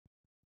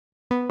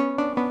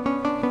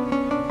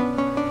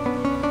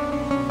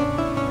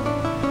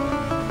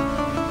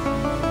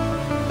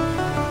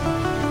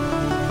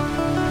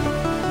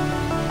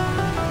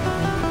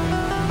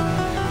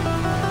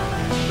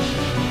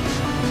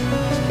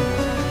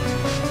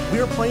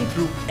are playing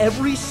through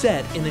every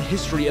set in the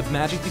history of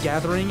Magic the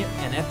Gathering,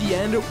 and at the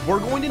end, we're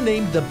going to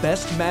name the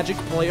best Magic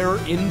player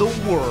in the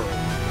world.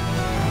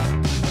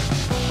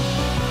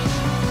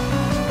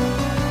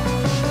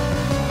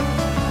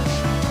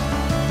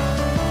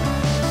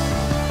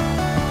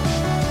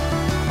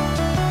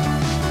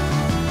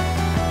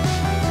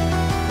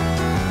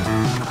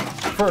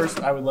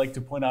 First, I would like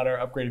to point out our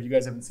upgrade. If you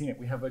guys haven't seen it,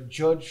 we have a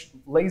Judge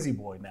Lazy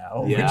Boy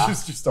now, Yeah. which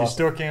is just awesome. You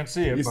still can't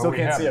see it. You still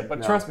can't see it, but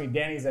No. trust me,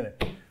 Danny's in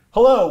it.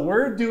 Hello,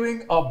 we're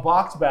doing a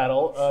box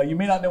battle. You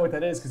may not know what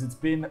that is because it's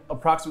been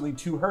approximately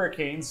 2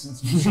 hurricanes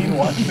since you've seen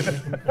one.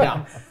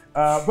 Yeah.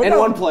 But And no,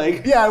 one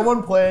plague. Yeah, and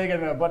one plague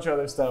and a bunch of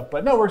other stuff.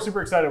 But no, we're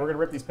super excited. We're gonna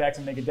rip these packs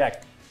and make a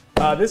deck.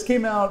 This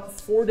came out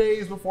 4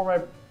 days before my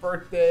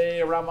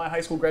birthday, around my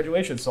high school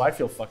graduation, so I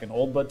feel fucking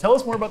old. But tell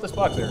us more about this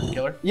box there,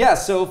 Killer. Yeah,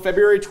 so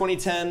February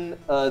 2010,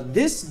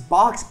 this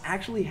box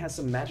actually has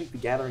some Magic the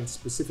Gathering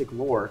specific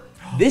lore.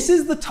 This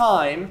is the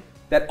time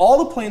that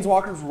all the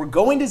Planeswalkers were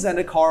going to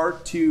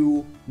Zendikar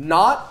to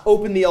not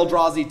open the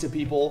Eldrazi to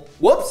people.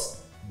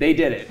 Whoops, they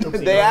did it.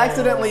 They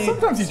accidentally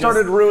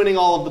started ruining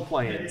all of the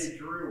planes. Hey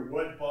Drew,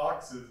 what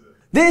box is it?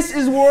 This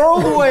is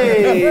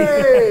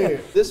Worldwake!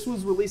 This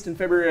was released in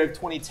February of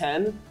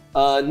 2010.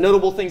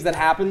 Notable things that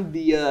happened,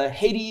 the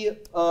Haiti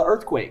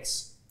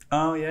earthquakes.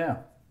 Oh, yeah.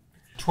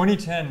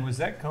 2010, was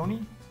that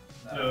Coney?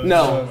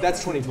 No, that's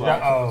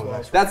 2012.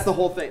 Oh, That's the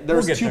whole thing.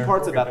 There's We'll get 2 there.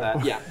 parts We'll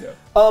about get that.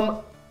 Yeah.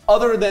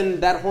 Other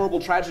than that horrible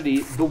tragedy,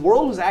 the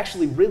world was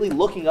actually really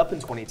looking up in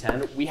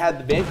 2010. We had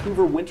the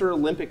Vancouver Winter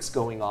Olympics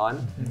going on,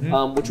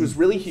 which was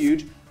really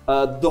huge.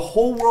 The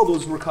whole world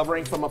was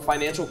recovering from a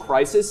financial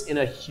crisis in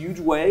a huge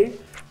way,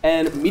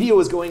 and media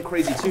was going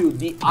crazy too.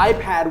 The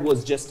iPad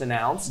was just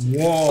announced.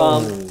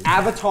 Whoa.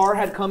 Avatar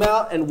had come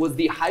out and was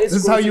the highest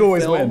This is how you grossing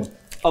always film win.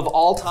 of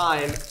all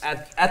time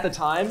at the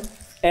time.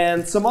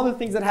 And some other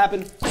things that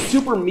happened,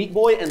 Super Meat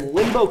Boy and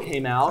Limbo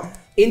came out.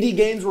 Indie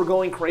games were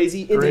going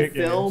crazy, indie Great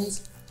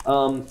films.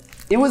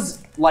 It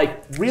was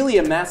like really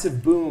a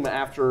massive boom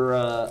after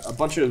a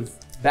bunch of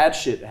bad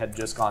shit had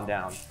just gone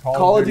down.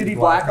 Call of Duty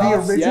Black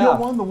Ops, The original yeah.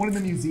 one, the one in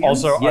the museum?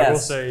 Also, I will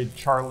Yes. say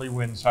Charlie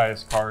wins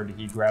highest card.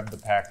 He grabbed the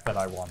pack that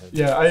I wanted.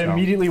 Yeah, I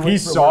immediately went He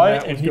for saw where it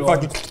that and was he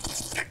going.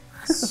 fucking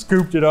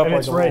scooped it up And like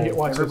it's a right roll. here.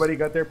 Watch Everybody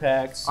got their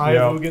packs. I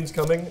Yeah. have Ugins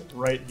coming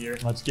right here.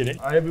 Let's get it.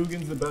 I have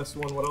Ugins the best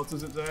one. What else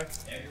is it, Zach?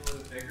 Amulet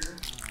of Vigor,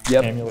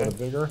 Yep. Amulet of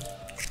Vigor,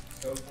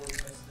 Stoneforge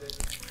Mystic,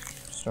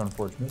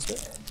 Stoneforge Mystic.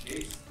 and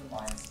Jace the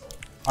Mind Sculptor.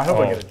 I hope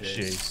Oh, I get a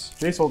Jace.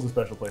 Jace holds a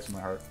special place in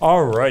my heart.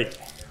 All right,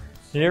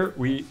 here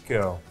we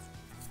go.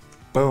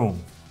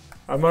 Boom.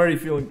 I'm already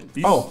feeling.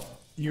 These, Oh,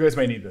 you guys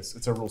may need this.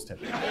 It's a rules tip.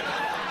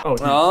 oh,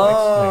 dude,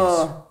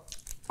 Oh,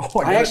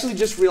 Oh, I actually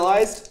just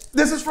realized.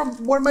 This is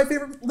from one of my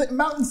favorite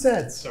mountain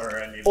sets.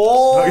 sorry, I need.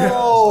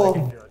 Oh,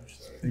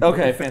 Judge.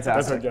 okay, That's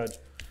our fantastic. judge.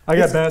 I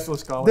got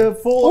Basilisk Collar. The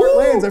full art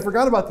lands. I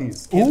forgot about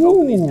these.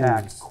 Open these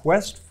packs.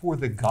 Quest for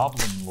the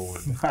Goblin Lord.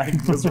 I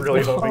was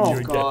really hoping you Oh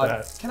would god,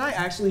 get that. can I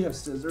actually have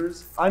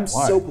scissors? I'm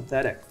Why? so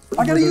pathetic.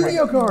 I got a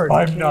Yu-Gi-Oh card.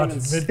 I'm not even-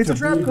 meant It's a to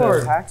trap be card.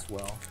 there. Packs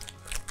well.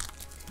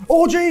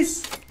 Oh,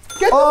 Jace!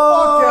 Get the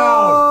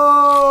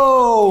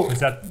Oh, Was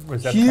that the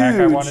pack I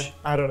Huge. wanted?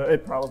 I don't know.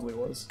 It probably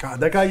was. fuck out! God,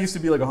 that guy used to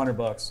be like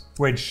 $100.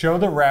 Wait, show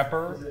the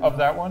wrapper of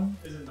that one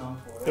Is it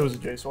non-foil? It was a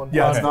Jace one.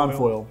 Yeah, it's Okay.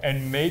 non-foil.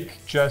 and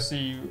make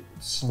Jesse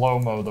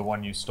slow-mo the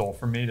one you stole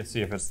from me to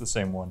see if it's the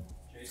same one.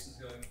 Jace is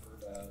going for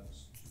about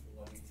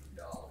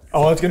 $23.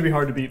 Oh, it's gonna be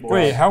hard to beat, boys.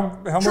 Wait, how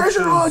much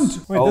Treasure is...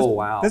 hunt! Wait, Oh, this,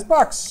 wow. This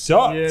box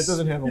sucks. Yeah, it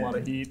doesn't have a lot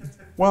of heat.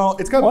 Well,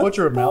 it's got What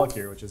Butcher of the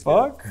Malakir, which is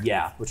good. Fuck.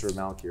 yeah, Butcher of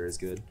Malakir is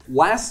good.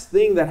 Last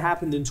thing that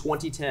happened in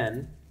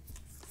 2010,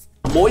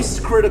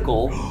 Moist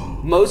Critical,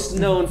 most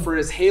known for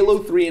his Halo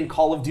 3 and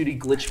Call of Duty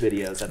glitch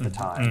videos at the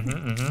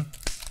time.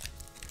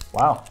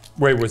 Wow.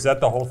 Wait, was that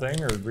the whole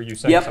thing, or were you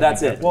saying Yep, something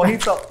that's it. different? Well,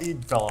 he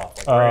fell off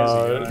like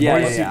crazy. yeah,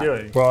 What yeah, was yeah. he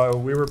doing? Well,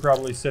 we were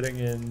probably sitting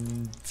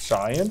in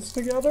science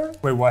together.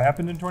 Wait, what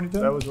happened in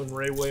 2010? That was when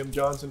Ray William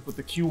Johnson put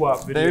the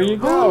Q-Wop video. There you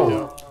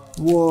go.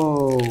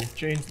 Whoa. Yeah.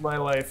 Changed my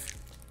life.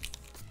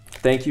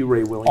 Thank you,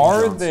 Ray Williams.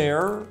 Are Johnson.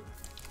 there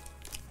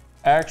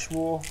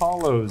actual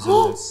hollows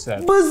in this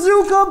set?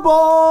 Bazooka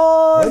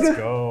Bog! Let's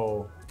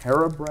go.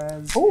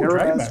 Terabraz, Oh,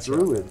 Dragon Terabraz Master.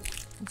 Druid.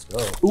 Let's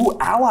go. Ooh,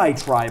 Ally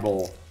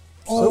Tribal.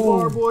 So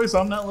far, boys,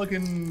 I'm not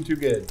looking too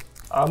good.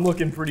 I'm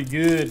looking pretty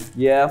good.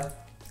 Yeah.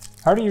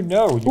 How do you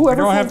know? You, Ooh, you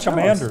don't have Everflowing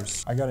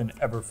commanders. I got an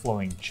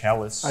ever-flowing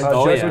chalice.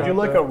 Oh, Jess, yeah. would you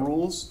like a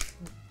rules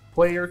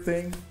player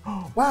thing?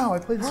 Wow, I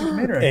played the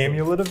Commander.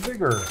 Amulet of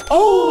Vigor.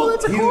 Oh,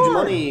 that's a Huge card.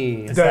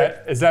 money.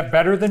 Is that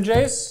better than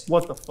Jace?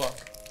 What the fuck?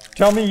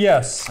 Tell me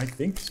yes. I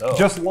think so.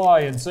 Just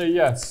lie and say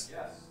yes.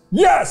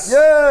 Yes!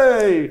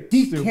 Yay!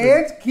 he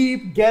can't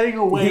keep getting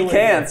away He with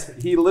can't.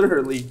 it. He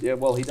literally, yeah,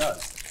 well, he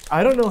does.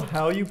 I don't know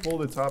how you pull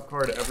the top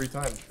card every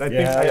time. I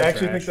Yeah,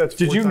 actually trash. think that's.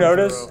 Did 4 you times in a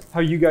notice row. how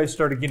you guys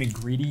started getting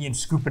greedy and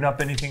scooping up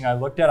anything I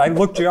looked at? I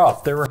looked you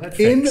up. There were head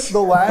In fakes.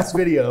 the last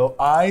video,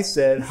 I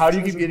said, how do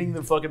you keep getting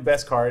the fucking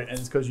best card? And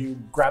it's because you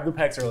grab the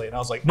packs early. And I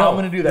was like, no, I'm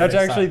going to do that That's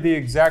next actually time. the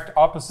exact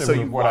opposite So of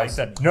you what I lied.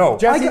 said. No.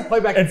 Jesse, play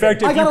back. In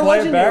fact, if I you got a play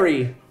it back,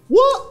 legendary.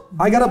 What?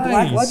 I got a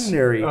black Nice.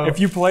 legendary. Oh. If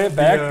you play it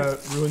back,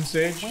 Ruin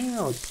Sage.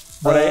 Wow.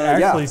 what I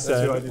yeah, actually that's what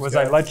I said just was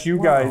got. I let you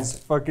guys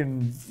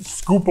fucking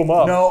scoop them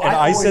up. No, and I I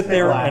always sit pick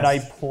there last. and I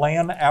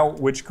plan out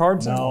which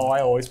cards I No, want.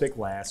 I always pick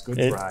last. Good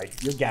It- try.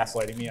 You're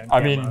gaslighting me on I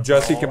camera. mean,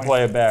 Jesse Oh, can my-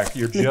 play it back.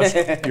 You're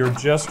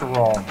just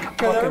wrong.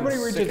 When everybody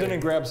sick reaches of in it.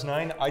 and grabs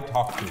 9, I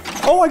talk to you.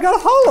 Oh, I got a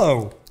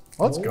hollow.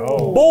 Let's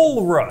go.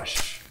 Bull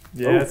Rush.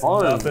 Yeah, it's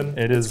fun. nothing.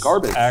 It is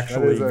garbage.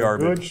 actually That is a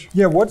garbage.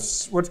 Yeah,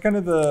 what's kind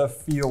of the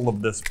feel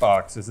of this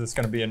box? Is this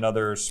going to be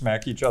another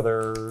smack each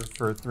other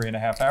for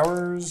 3.5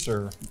 hours,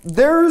 or?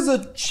 There's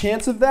a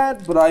chance of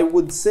that, but I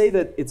would say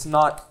that it's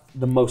not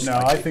the most. No,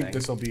 likely I think thing.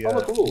 this will be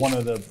Oh, cool. one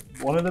of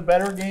the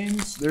better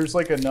games. There's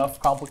like enough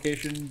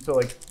complication to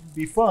like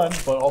be fun,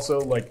 but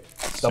also like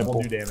stuff will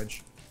Simple. do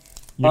damage.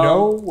 You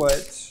know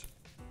what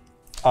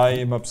I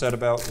am upset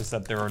about is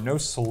that there are no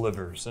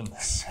slivers in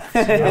this.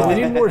 Yeah, we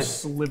need more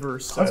sliver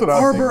sets. That's what I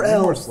was Arbor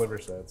thinking. More Elf. sliver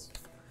sets.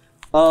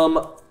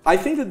 I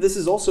think that this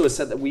is also a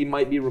set that we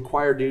might be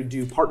required to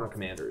do partner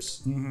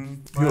commanders.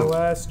 My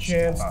last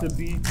chance to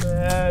beat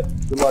that.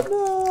 Good luck.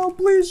 No,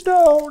 please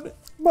don't.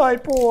 My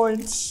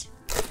points.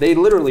 They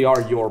literally are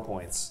your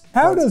points.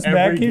 How does Matt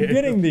every keep game.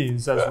 getting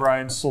these as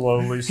Ryan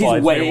slowly He's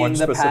slides me weighing one the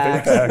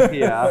specific pack. pack?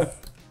 Yeah.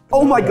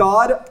 Oh my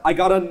god, I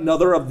got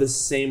another of the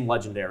same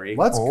legendary.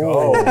 Let's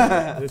Oh.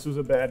 go. This was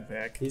a bad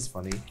pack. He's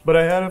funny. But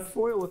I had a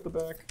foil at the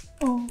back.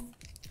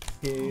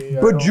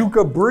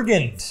 Bajuka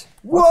Brigand.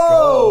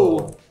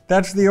 Whoa!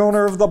 That's the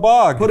owner of the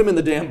bog. Put him in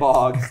the damn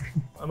bog.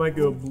 I might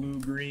go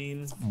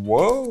blue-green.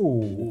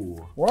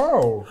 Whoa.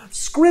 Whoa.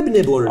 Scrib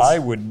nibblers. I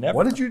would never.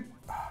 What did you?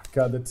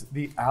 God,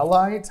 the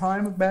ally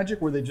time of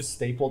Magic, where they just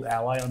stapled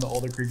ally onto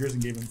all the creatures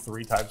and gave them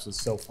 3 types, was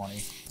so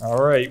funny. All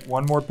right,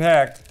 one more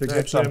pack to get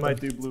Actually, I something. might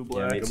do Yeah,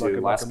 blue-black. me Good too. luck,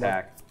 good luck, Last good luck.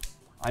 pack.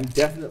 I'm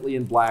definitely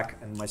in black,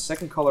 and my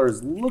second color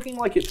is looking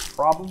like it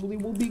probably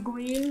will be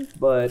green,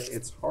 but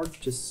it's hard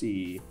to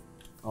see.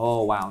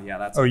 Oh wow, yeah,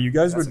 that's. Oh, you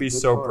guys that's would a be good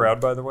so card.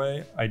 proud, by the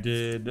way. I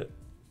did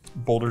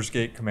Baldur's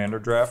Gate Commander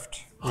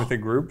Draft with a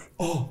group.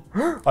 Oh,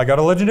 I got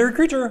a legendary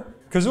creature,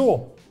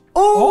 Kazul.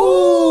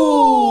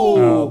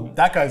 Oh,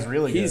 That guy's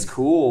really he's good.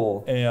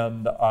 cool.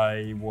 And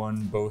I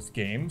won both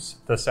games.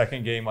 The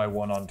second game I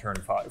won on turn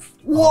 5.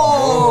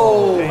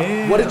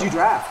 Whoa! What did you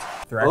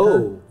draft? Thracker?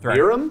 Oh,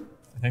 Thracker. Hiram?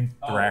 I think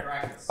Thrack.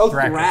 Practice. Oh,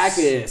 Thrakus.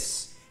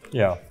 Thrakus.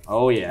 Yeah.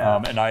 Oh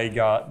yeah. And I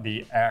got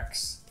the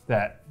axe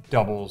that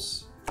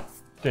doubles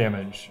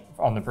damage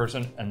on the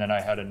person, and then I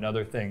had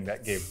another thing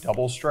that gave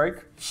double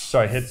strike.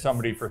 So I hit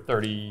somebody for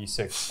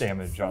 36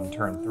 damage on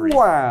turn 3.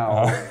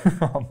 Wow.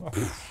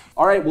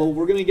 All right, well,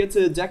 we're gonna get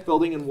to deck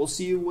building, and we'll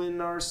see you when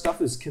our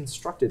stuff is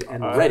constructed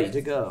and ready to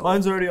go.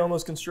 Mine's already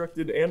almost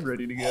constructed and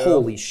ready to go.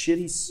 Holy shit,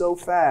 he's so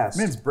fast.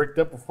 Man's bricked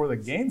up before the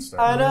game I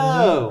started.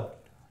 know.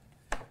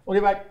 We'll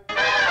get back.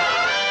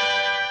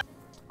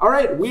 All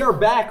right, we are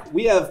back.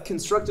 We have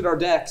constructed our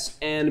decks,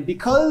 and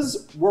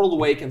because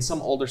Worldwake and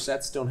some older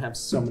sets don't have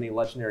so many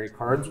legendary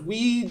cards,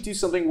 we do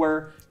something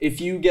where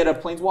if you get a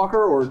Planeswalker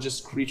or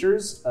just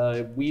creatures,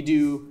 we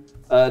do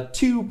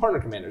 2 partner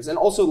commanders. And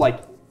also,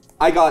 like,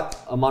 I got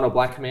a mono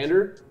black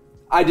commander.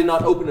 I did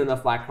not open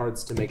enough black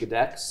cards to make a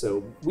deck,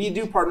 so we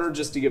do partner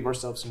just to give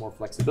ourselves some more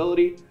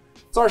flexibility.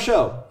 It's our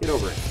show. Get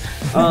over it.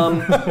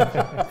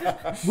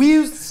 We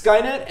used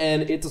Skynet,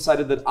 and it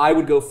decided that I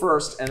would go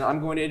first, and I'm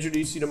going to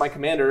introduce you to my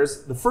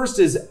commanders. The first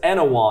is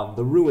Anawan,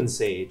 the Ruin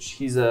Sage.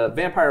 He's a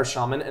vampire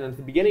shaman, and at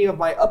the beginning of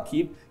my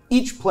upkeep,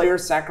 each player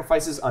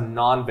sacrifices a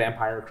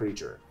non-vampire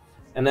creature.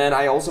 And then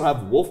I also have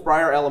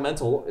Wolfbriar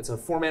Elemental. It's a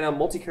 4-mana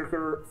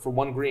multi-character for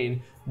 1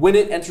 green. When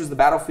it enters the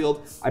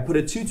battlefield, I put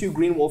a 2/2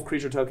 green wolf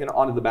creature token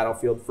onto the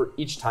battlefield for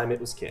each time it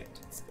was kicked.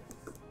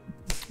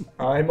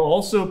 I'm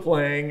also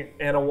playing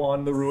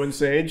Anawan the Ruin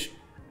Sage.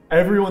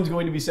 Everyone's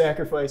going to be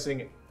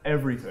sacrificing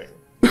everything.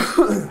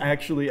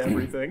 Actually,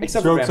 everything.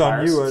 Except for Joke's on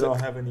vampires. you, I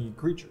don't have any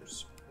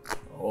creatures.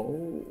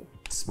 Oh.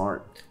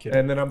 Smart.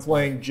 And then I'm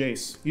playing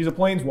Jace. He's a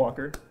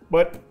planeswalker,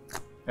 but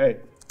hey,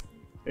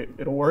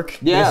 it'll work.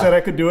 Yeah. They said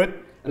I could do it.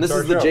 And this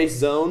It's is the our show. Jace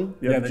zone.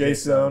 Yeah, the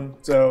Jace zone.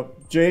 So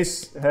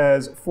Jace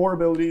has 4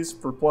 abilities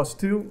for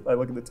 +2. I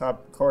look at the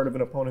top card of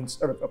an opponent's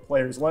or a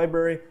player's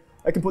library.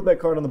 I can put that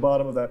card on the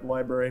bottom of that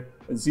library.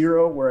 A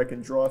 0 where I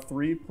can draw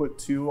 3, put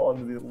 2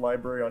 onto the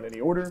library on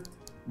any order.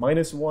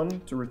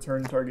 -1 to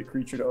return target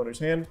creature to owner's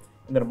hand.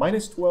 And then a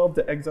 -12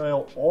 to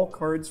exile all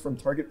cards from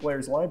target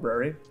player's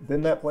library.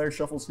 Then that player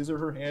shuffles his or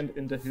her hand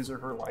into his or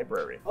her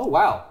library. Oh,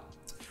 wow.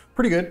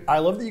 Pretty good. I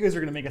love that you guys are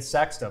going to make us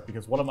sack stuff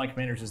because one of my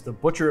commanders is the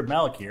Butcher of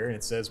Malakir, and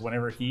it says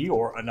whenever he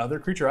or another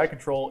creature I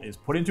control is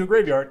put into a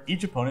graveyard,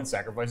 each opponent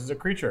sacrifices a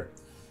creature.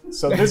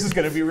 So this is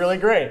going to be really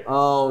great.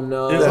 Oh,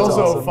 no. There's That's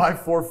also awesome. a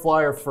 5/4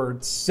 flyer for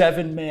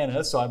 7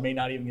 mana, so I may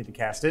not even get to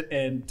cast it.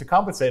 And to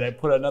compensate, I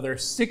put another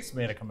 6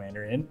 mana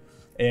commander in,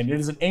 and it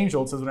is an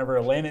angel. It says whenever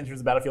a land enters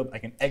the battlefield, I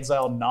can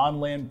exile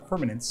non-land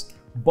permanents,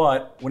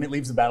 but when it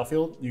leaves the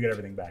battlefield, you get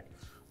everything back.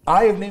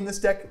 I have named this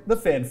deck the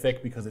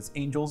Fanfic because it's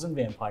angels and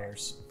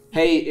vampires.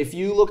 Hey, if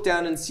you look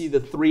down and see the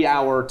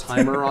 3-hour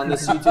timer on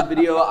this YouTube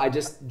video, I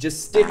just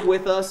stick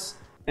with us.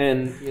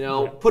 And, you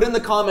know, put in the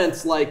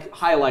comments, like,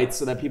 highlights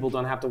so that people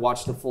don't have to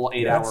watch the full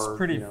 8 hour That's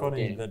pretty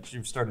funny game. that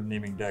you've started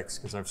naming decks,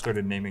 because I've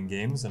started naming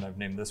games, and I've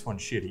named this one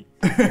Shitty.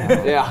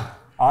 Yeah.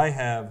 I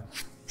have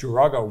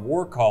Juraga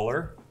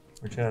Warcaller,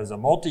 which has a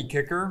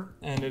multi-kicker,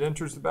 and it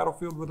enters the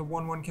battlefield with a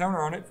 1/1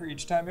 counter on it for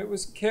each time it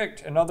was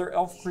kicked. And other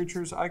elf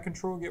creatures I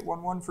control get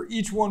 1/1 for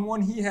each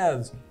 1/1 he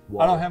has.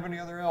 I don't have any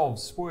other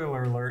elves,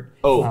 spoiler alert.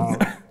 Oh,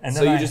 and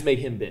so then you just make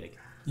him big.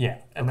 Yeah,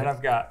 and then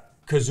I've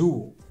got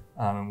Kazul.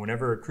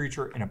 Whenever a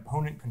creature an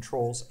opponent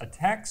controls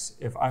attacks,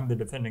 if I'm the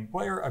defending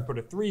player, I put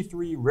a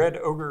 3/3 red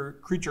ogre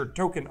creature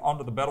token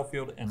onto the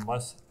battlefield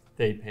unless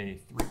they pay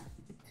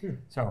 3.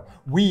 So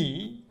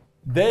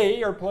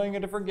they are playing a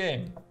different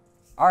game.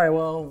 All right,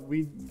 well,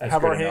 we That's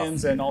have our good enough.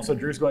 hands, and also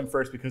Drew's going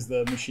first because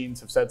the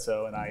machines have said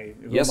so, and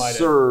who Yes, am I to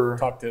sir.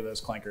 talk to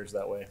those clankers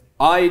that way?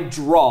 I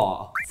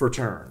draw for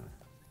turn.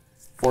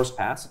 Force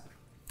pass.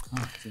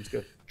 Seems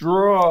good.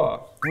 Draw.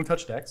 Don't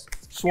touch decks.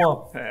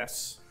 Swamp.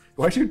 Pass.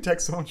 Why is your deck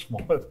so much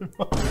smaller than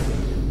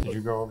mine? Did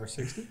you go over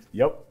 60?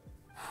 Yep.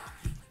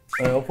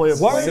 I'll play a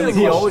Why are He there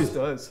rules? always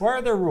does. Why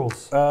are there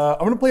rules? I'm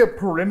going to play a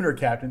perimeter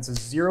captain. It says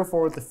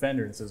 0/4 with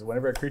defender. It says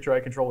whenever a creature I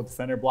control with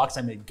defender blocks,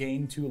 I may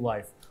gain 2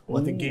 life.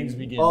 Let the games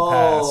begin.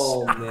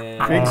 Oh, Pass.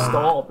 man. Big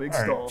stall. Big All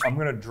right, stall. I'm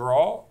gonna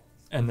draw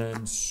and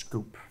then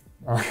scoop.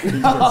 All right.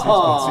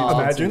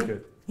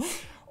 Imagine.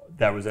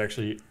 That was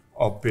actually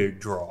a big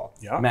draw.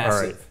 Yeah. Massive.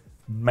 All right.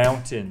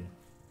 Mountain,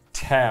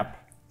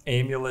 tap,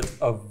 amulet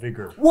of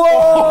vigor.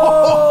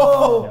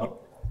 Whoa! Yep.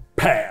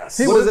 Pass.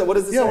 What is it? What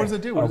does it Yeah, say? what does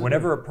it do? What does it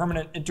Whenever a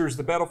permanent enters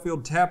the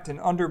battlefield tapped and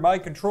under my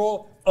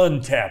control,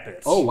 untap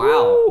it. Oh,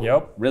 wow.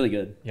 Yep. Really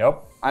good.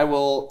 Yep. I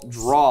will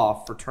draw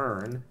for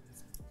turn.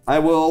 I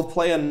will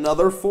play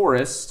another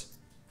forest.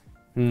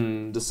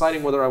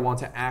 Deciding whether I want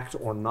to act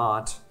or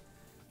not.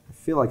 I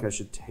feel like I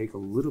should take a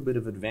little bit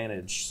of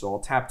advantage. So I'll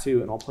tap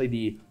 2 and I'll play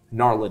the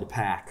Gnarled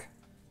Pack.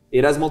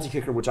 It has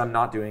multi-kicker, which I'm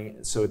not doing,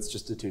 so it's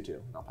just a 2/2.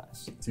 I'll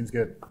pass. Seems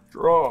good.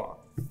 Draw.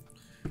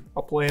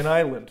 I'll play an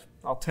island.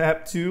 I'll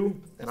tap 2,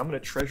 and I'm going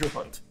to treasure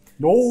hunt.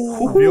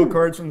 No. Reveal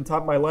cards from the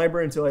top of my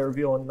library until I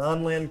reveal a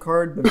non-land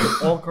card. Then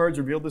put all cards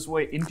revealed this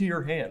way into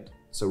your hand.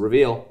 So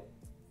reveal.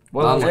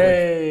 Well,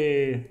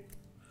 Hey.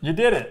 You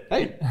did it.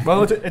 Hey.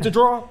 well, it's a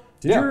draw.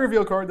 Did you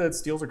reveal a card that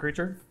steals a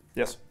creature?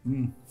 Yes.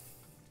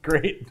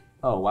 Great.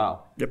 Oh,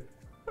 wow. Yep.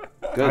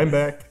 Good. I'm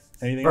back.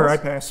 Anything Or I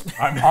else? pass.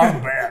 I'm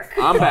back.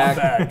 I'm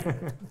back.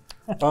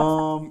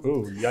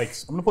 Ooh,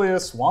 yikes. I'm gonna play a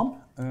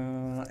swamp,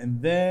 and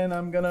then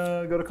I'm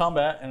gonna go to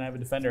combat, and I have a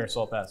defender,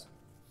 so I'll pass.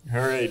 All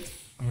right.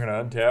 I'm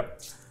gonna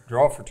untap,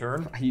 draw for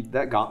turn.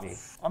 That got me.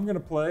 I'm gonna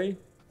play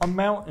a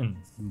mountain.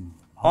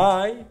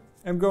 I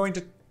am going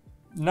to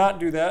not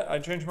do that. I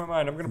changed my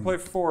mind. I'm gonna play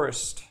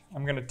forest.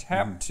 I'm gonna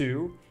tap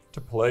 2 to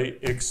play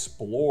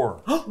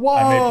explore. Whoa!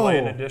 I may play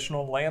an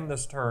additional land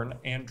this turn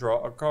and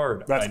draw a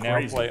card. That's I now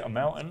crazy. play a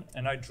mountain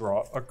and I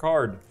draw a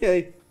card.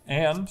 Yay.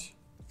 And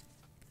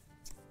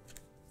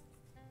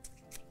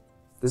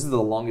This is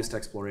the longest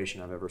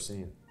exploration I've ever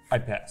seen. I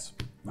pass.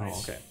 Oh,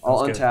 okay.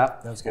 I'll good.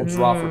 untap. That's I'll good.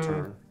 draw for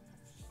turn.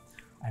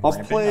 I'm I'll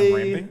play- I'm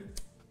ramping.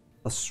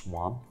 A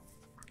swamp.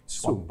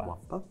 Swampa.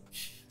 Swampa.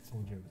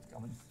 Told you it was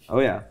coming. Oh,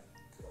 yeah.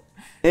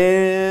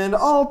 And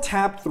I'll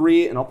tap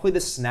 3, and I'll play the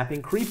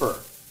Snapping Creeper.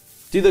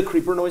 Do the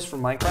creeper noise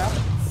from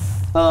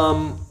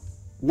Minecraft.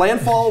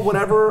 Landfall,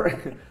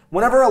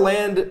 whenever a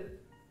land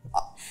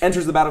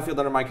enters the battlefield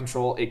under my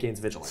control, it gains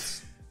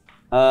vigilance.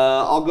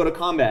 I'll go to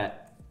combat.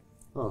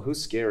 Oh,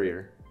 who's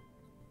scarier?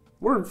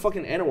 We're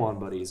fucking Anawan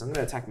buddies. I'm going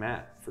to attack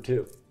Matt for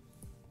 2.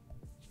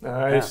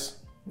 Nice.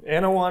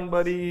 Anawan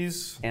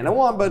buddies.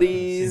 Anawan Seen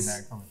buddies.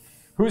 that coming.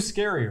 Who's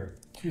scarier?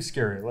 Who's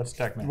scarier? Let's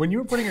attack me. When you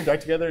were putting your deck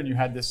together and you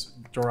had this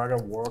Joraga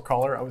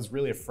Warcaller, I was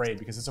really afraid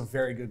because it's a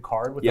very good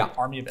card with Yeah. an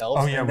army of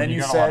elves. Oh yeah, and when then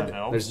you got a lot of said,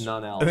 elves. There's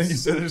none else. and then you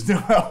said there's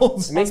no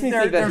elves. It makes me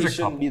think that there's he a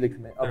shouldn't couple. be the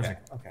commander. There's Okay,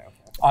 a- okay.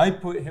 I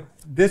put him.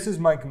 This is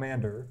my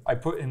commander. I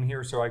put him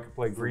here so I could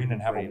play green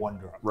and have a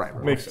 1-drop. Right.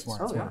 Makes sense.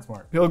 Smart, Oh, smart, yeah.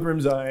 smart.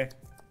 Pilgrim's Eye.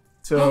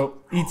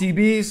 So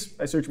ETBs,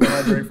 I search my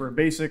library for a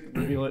basic,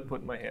 reveal it,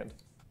 put in my hand.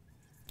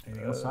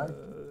 Anything else, Ty?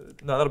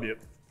 No, that'll be it.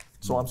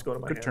 Swamps go to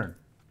my Good hand. turn.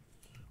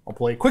 I'll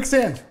play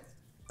Quicksand.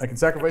 I can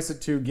sacrifice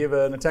it to give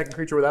an attacking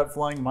creature without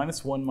flying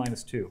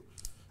 -1/-2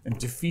 and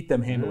defeat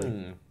them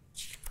handily.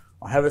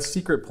 I have a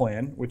secret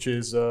plan, which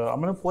is I'm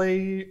going to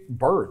play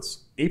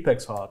Birds,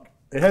 Apex Hawk.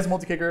 It has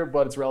multi-kicker,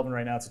 but it's relevant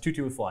right now. It's a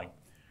 2/2 with flying.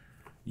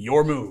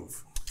 Your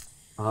move.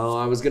 Oh,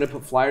 I was going to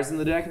put flyers in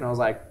the deck, and I was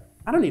like,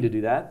 I don't need to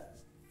do that.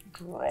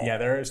 Yeah,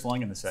 there is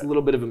flying in the It's set. a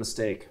little bit of a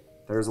mistake.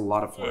 There's a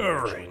lot of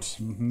flyers. Alright.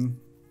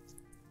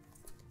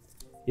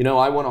 You know,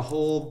 I won a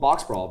whole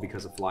box brawl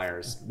because of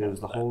flyers. It was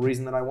the whole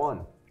reason that I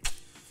won.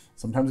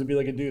 Sometimes it'd be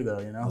like a do, though,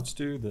 you know? Let's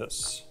do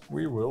this.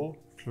 We will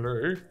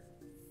play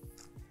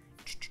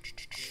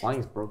Flying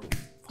is broken.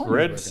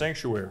 Red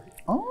Sanctuary.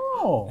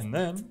 Oh. And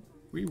then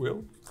we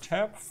will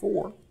tap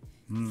 4.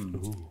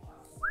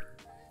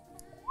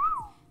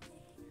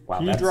 Wow,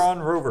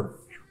 Hedron Rover.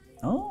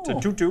 Oh. It's a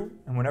 2/2,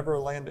 and whenever a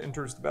land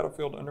enters the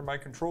battlefield under my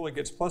control, it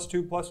gets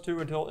 +2/+2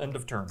 until end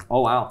of turn.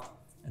 Oh, wow.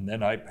 And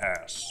then I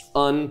pass.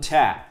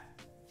 Untap.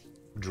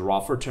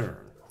 Draw for turn.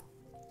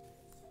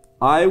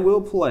 I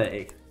will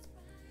play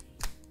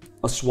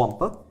a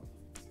Swampa,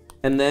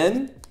 and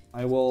then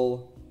I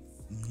will.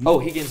 Oh,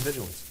 he gains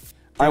vigilance.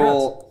 I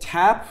will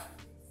tap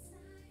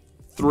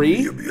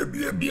 3.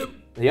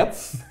 Yep.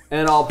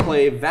 And I'll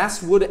play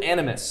Vastwood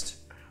Animist.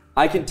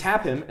 I can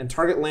tap him, and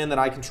target land that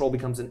I control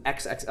becomes an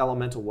XX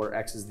elemental, where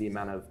X is the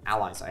amount of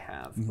allies I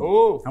have.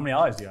 Oh, how many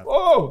allies do you have?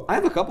 Oh! I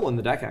have a couple in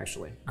the deck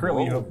actually.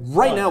 Currently, you have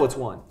Right now, it's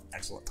 1.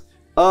 Excellent.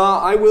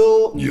 I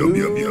will.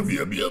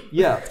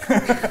 Yeah.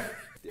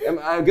 Am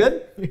I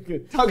good?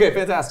 Good. Okay,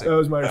 fantastic. That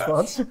was my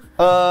response.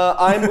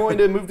 I'm going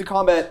to move to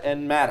combat,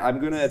 and Matt, I'm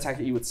going to attack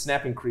at you with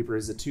Snapping Creeper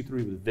as a 2/3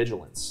 with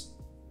Vigilance.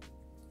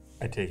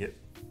 I take it.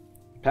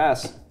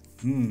 Pass.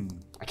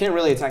 I can't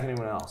really attack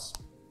anyone else.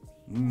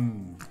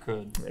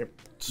 Good.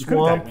 You could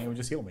attack Swamp. me, it would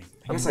just heal me.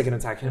 I guess I can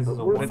attack him, but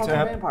we're fucking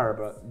tap.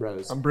 vampire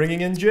bros. I'm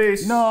bringing in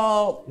Jace.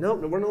 No!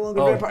 Nope, we're no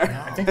longer Oh,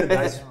 vampire. I think the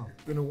dice.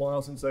 It's been a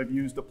while since I've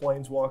used a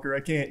Planeswalker. I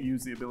can't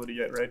use the ability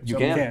yet, right? You So-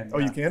 can. Oh,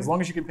 you can? As long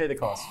as you can pay the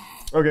cost.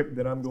 Okay,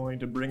 then I'm going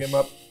to bring him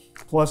up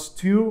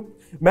 +2.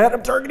 Matt,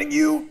 I'm targeting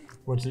you.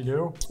 What's he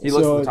do? He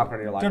looks So- at the top part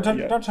of your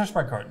library. Don't touch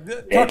my card.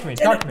 Talk to me.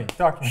 Talk to me.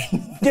 Talk to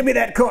me. Give me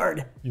that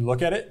card. You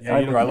look at it? Yeah,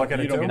 you do don't- I look at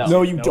you it don't too? get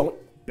No, you Nope. don't,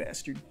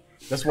 bastard.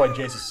 That's why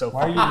Jace is so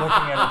Why are you fun.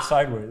 looking at it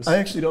sideways? I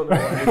actually don't know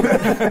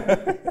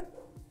why.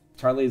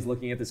 Charlie is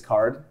looking at this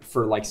card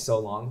for like so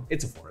long.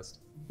 It's a forest.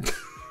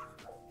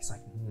 He's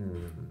like,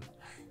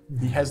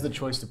 He has the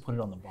choice to put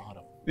it on the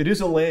bottom. It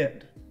is a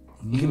land.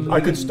 I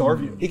could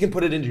starve you. He can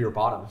put it into your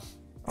bottom.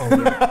 Oh,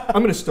 yeah.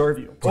 I'm going to starve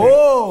you.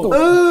 Oh!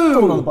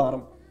 Throw it on the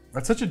bottom.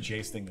 That's such a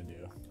Jace thing to do.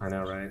 I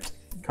know, right?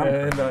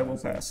 And I will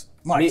pass.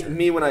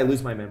 Me when I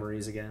lose my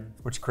memories again.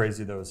 What's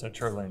crazy though is that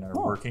Charlie and I are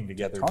working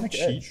together to Tonic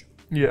cheat. Edge.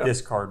 Yeah.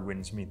 This card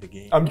wins me the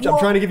game. I'm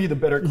trying to give you the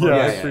better card. yeah, I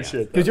yeah,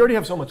 appreciate that. Because you already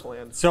have so much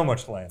land. So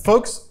much land.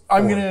 Folks,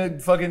 I'm gonna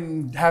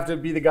fucking have to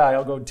be the guy.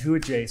 I'll go 2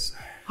 at Jace.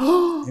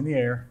 In the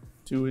air.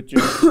 2 at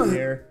Jace in the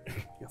air.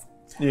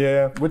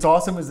 Yeah. What's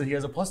awesome is that he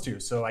has a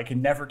 +2, so I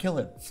can never kill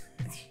him.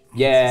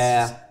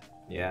 Yeah.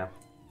 Yeah.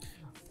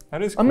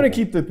 That is. I'm going to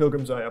cool. keep the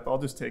Pilgrim's Eye up. I'll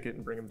just take it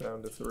and bring him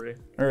down to 3.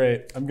 All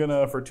right, I'm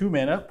gonna, for 2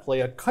 mana,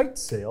 play a Kite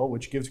Sail,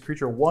 which gives a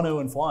creature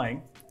 1/0 and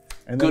flying.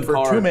 And then Good for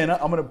card. 2 mana,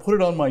 I'm gonna put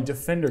it on my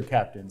Defender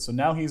Captain. So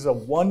now he's a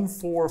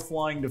 1/4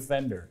 flying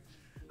defender.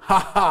 Ha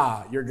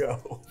ha, your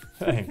go.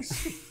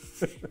 Thanks.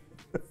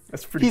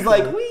 That's pretty He's cool.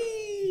 like, wee.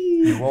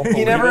 You won't He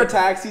believe never it.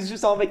 attacks. He's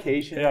just on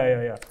vacation.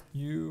 Yeah.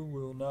 You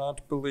will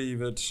not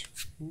believe it.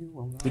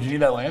 Did you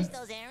need that land?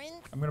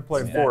 I'm gonna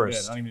play Yeah,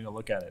 Forest. good. I don't even need to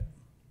look at it.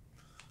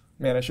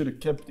 Man, I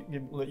should have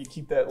let you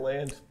keep that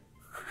land.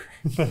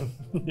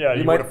 Yeah,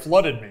 you might- would have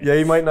flooded me. Yeah,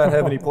 you might not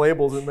have any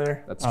playables in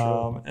there. That's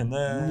true. And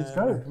then He's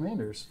got it,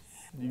 commanders.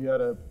 You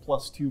got a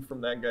 +2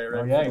 from that guy,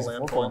 right? Oh yeah, For he's the a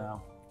landfall. 4/4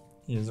 now.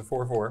 he is a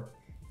 4/4.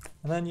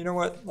 And then you know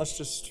what? Let's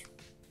just.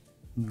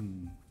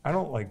 I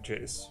don't like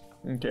Jace,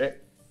 Okay.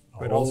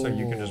 but also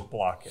you can just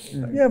block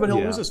anything. Yeah, but he'll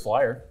Yeah. lose his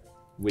flyer.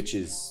 Which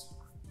is.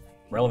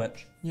 Relevant.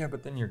 Yeah,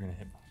 but then you're gonna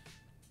hit.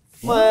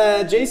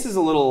 Well, Jace is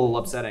a little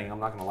upsetting. I'm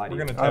not gonna lie to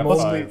We're you. gonna I'm tap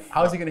only- 5.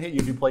 How is he gonna hit you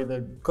if you play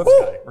the Cliff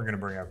guy? We're gonna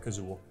bring out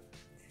Kazul.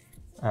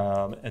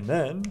 And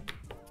then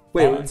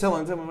Wait, tell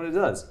him what it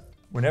does.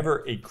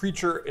 whenever a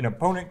creature an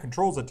opponent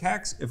controls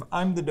attacks, if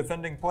I'm the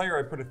defending player,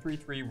 I put a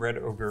 3/3 red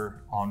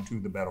ogre onto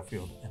the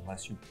battlefield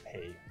unless you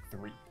pay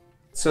 3.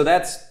 So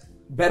that's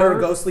better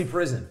Ghostly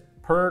Prison.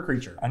 Per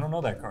creature. I don't know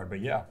that card,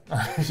 but yeah.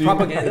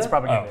 Propaganda? It's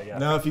propaganda, yeah.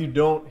 Now, if you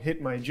don't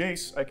hit my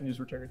Jace, I can just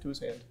return it to his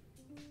hand.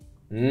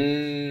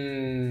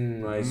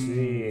 I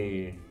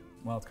see.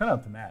 Well, it's kind of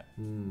up to Matt.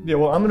 Yeah,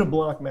 well, I'm going to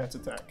block Matt's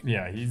attack.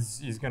 Yeah,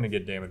 he's gonna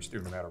get damaged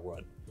through no matter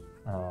what,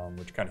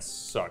 which kind of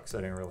sucks.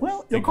 I didn't really. Well,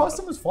 it'll think cost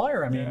about him his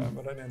flyer. I mean, Yeah,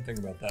 but I didn't think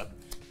about that.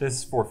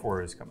 This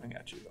 4/4 is coming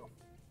at you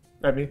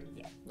though. At me?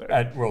 Yeah.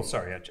 Alright.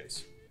 Sorry, at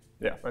Jace.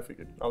 Yeah, I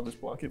figured. I'll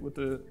just block it with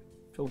the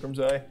Pilgrim's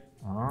Eye.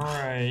 All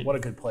right. what a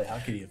good play. How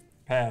could he have?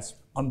 Pass?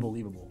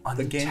 Unbelievable.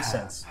 The game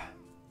sense.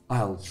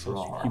 I'll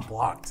draw. He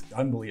blocked.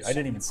 Unbelievable. I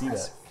didn't even see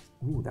that.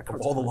 Ooh, that Of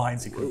card's all the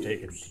lines he could have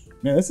taken.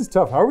 Man, this is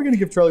tough. How are we going to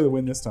give Charlie the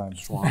win this time?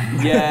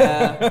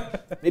 Yeah.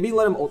 Maybe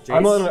let him ult Jace.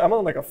 I'm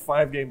on like a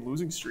 5-game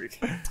losing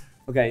streak.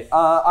 Okay,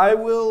 I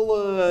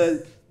will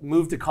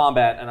move to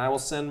combat, and I will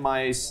send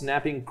my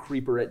Snapping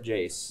Creeper at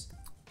Jace.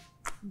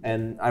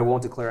 And I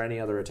won't declare any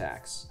other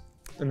attacks.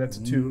 And that's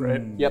a 2,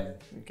 right?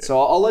 Yep. So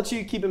I'll let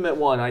you keep him at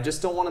 1. I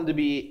just don't want him to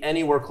be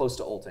anywhere close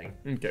to ulting.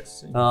 Okay.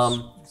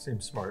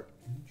 Seems smart.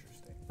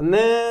 And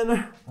then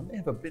I may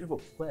have a bit of a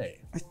play.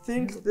 I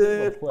think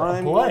that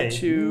I'm play? going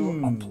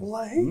to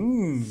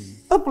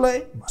a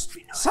play. Must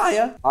be nice.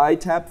 Saya. I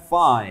tap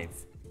 5,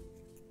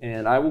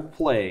 and I will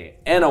play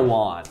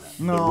Anawan,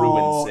 the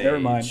Ruin Sage. never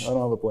mind. I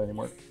don't have a play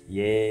anymore.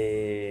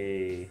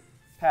 Yay.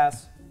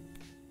 Pass.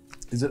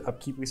 Is it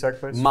upkeep we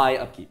sacrifice? My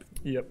upkeep.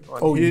 Yep. on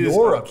Oh, his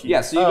your upkeep. upkeep.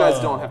 Yeah, so you guys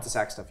Oh. don't have to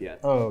sack stuff yet.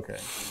 Oh, okay.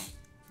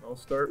 I'll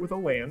start with a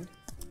land.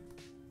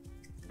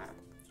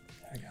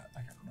 I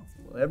got no.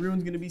 Well,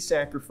 everyone's going to be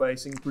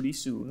sacrificing pretty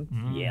soon.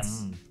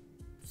 Yes.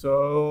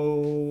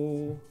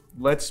 So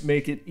let's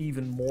make it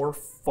even more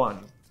fun.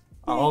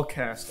 I'll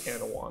cast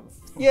Anawan.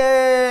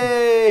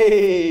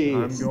 Yay!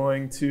 I'm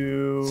going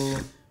to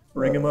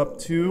bring him up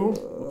 2.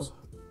 Oops.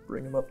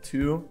 Bring him up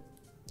 2.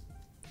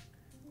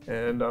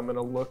 And I'm going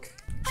to look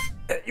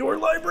at your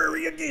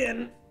library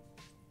again.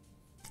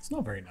 It's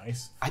not very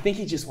nice. I think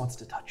he just wants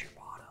to touch your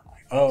bottom.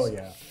 Oh,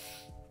 yeah.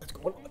 Let's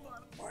go on the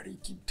bottom. Why do you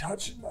keep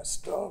touching my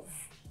stuff?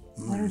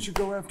 Why don't you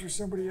go after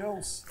somebody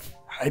else?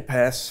 I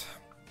pass.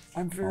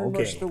 I'm very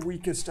much the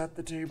weakest at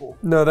the table.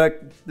 No,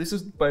 this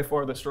is by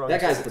far the strongest.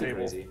 That guy's at the pretty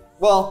table. crazy.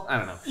 Well, I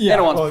don't know. Yeah.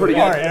 Anawan's pretty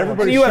good. All right,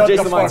 everybody And you have shut Jace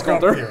the the Mind fuck up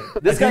Sculptor. here.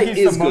 This I guy think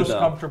he's is the good, most though.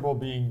 comfortable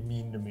being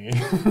mean to me.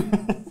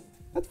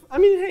 I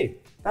mean, hey,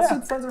 that's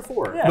what friends are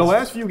for. Yeah. The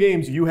last few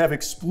games, you have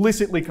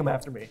explicitly come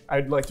after me.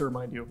 I'd like to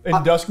remind you. In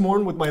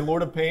Duskmorn with my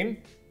Lord of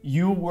Pain,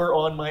 you were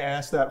on my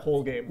ass that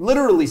whole game.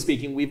 Literally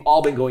speaking, we've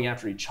all been going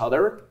after each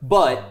other,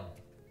 but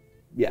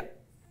yeah.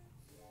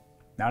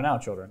 Now,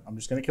 children. I'm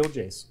just going to kill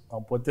Jace.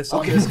 I'll put this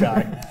on this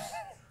guy.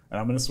 And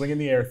I'm going to swing in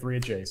the air 3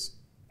 at Jace.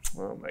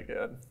 Oh my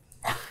god.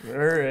 All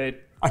right.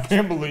 I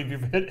can't believe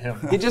you've hit him.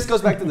 He just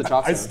goes back to the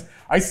chalk zone.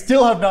 I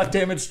still have not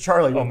damaged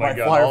Charlie with Oh my my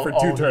god, flyer for 2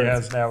 all he turns.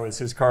 has now is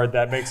his card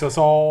that makes us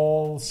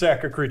all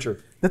sack a creature.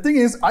 The thing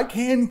is, I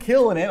can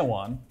kill an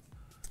Anawan,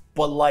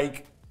 but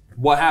like,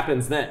 What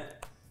happens then?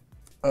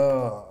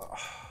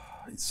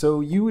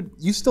 So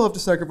you still have to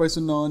sacrifice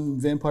a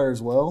non-vampire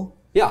as well?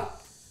 Yeah.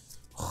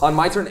 On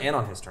my turn and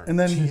on his turn. And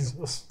then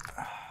Jesus.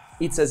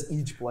 It says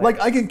each player. like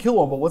I can kill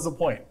one, but what's the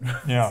point?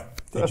 Yeah,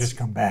 they just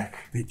come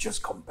back. They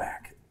just come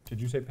back.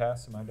 Did you say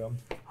pass? Am I dumb?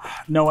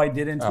 No, I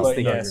didn't. Oh, but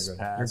no, yes, you're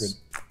good. pass. You're good.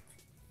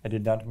 I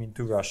did not mean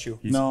to rush you.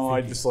 No,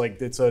 I just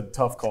like it's a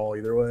tough call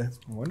either way.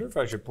 I wonder if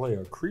I should play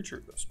a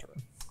creature this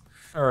turn.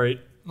 All right,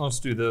 let's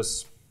do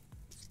this.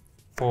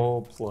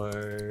 We'll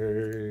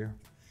play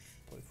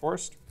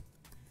forest.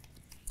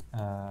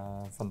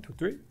 Fun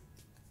 2/3.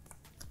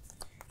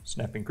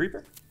 Snapping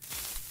creeper.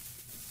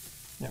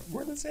 Yeah,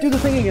 we're the same. do the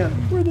thing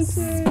again. We're the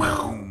same.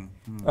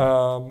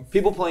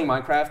 People playing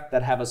Minecraft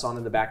that have us on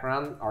in the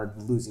background are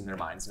losing their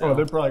minds now. Oh,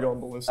 they're probably going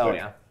ballistic. Oh,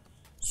 yeah.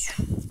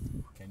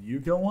 Can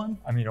you kill one?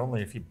 I mean,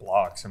 only if he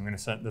blocks. I'm going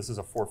to send. This is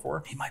a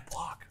 4/4. He might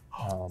block.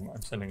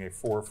 I'm sending a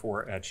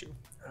 4/4 at you.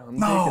 I'm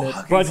taking it.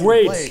 But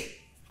wait.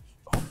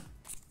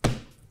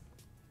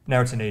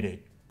 Now it's an 8/8.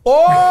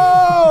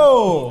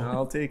 Oh!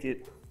 I'll take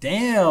it.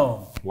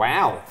 Damn.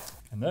 Wow.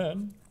 And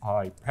then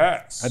I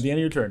pass. At the end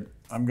of your turn,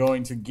 I'm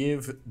going to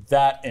give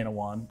that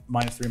Anawan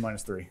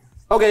 -3/-3.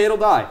 Okay, it'll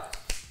die.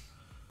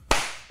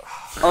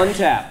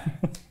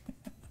 Untap.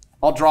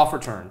 I'll draw for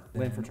turn.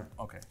 Land for turn.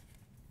 Okay.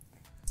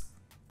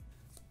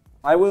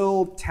 I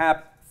will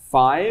tap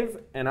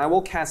 5, and I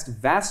will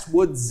cast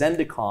Vastwood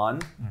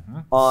Zendikon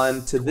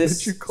onto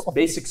this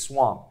basic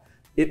swamp.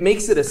 It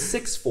makes it a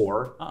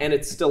 6/4, and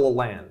it's still a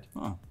land.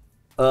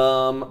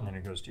 And then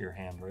it goes to your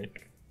hand, right?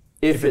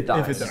 If it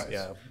dies. If it does.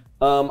 Yeah.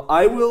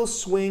 I will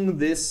swing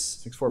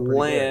this 6/4 pretty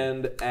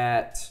land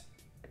at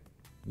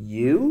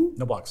you,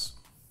 No blocks.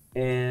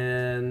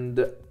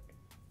 and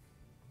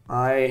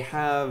I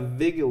have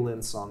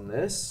Vigilance on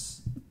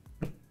this.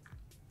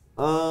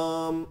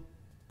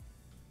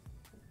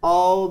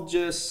 I'll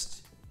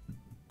just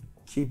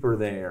keep her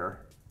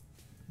there.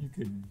 You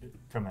could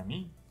come at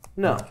me.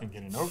 No, I can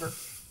get an ogre.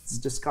 it's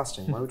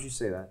disgusting. Why would you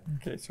say that?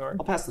 Okay, sorry.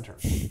 I'll pass the turn.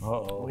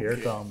 Uh-oh, here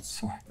it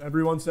comes.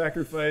 Everyone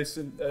sacrifice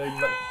a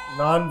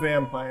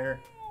non-vampire.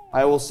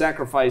 I will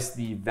sacrifice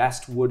the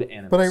Vastwood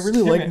Animus. But I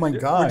really like my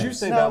guy. Would you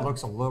say that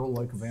looks a little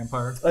like a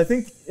vampire? I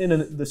think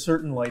in the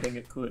certain lighting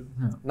it could,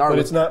 Gnarly. but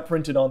it's not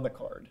printed on the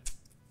card.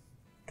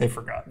 They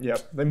forgot.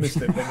 Yep, they missed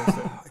it. They missed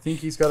it. I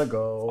think he's got to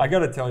go. I got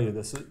to tell you,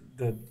 this is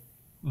the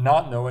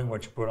not knowing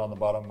what you put on the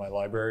bottom of my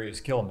library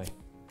is killing me.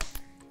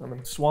 I'm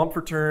gonna swamp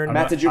for turn.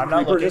 Matt, did your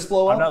creeper just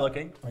blow up? I'm not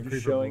looking. My I'm creeper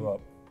just showing. blew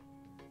up.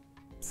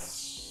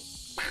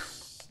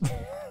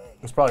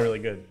 It's probably really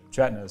good.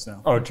 Chat knows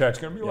now. Oh, chat's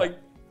gonna be like,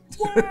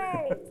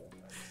 wow.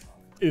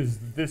 Is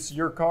this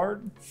your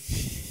card?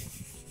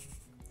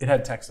 It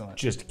had text on it.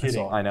 Just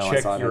kidding. I know, I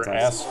Check saw it, your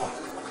that's ass.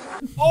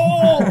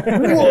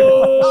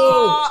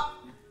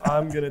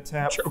 I'm gonna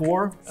tap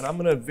 4, and I'm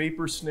gonna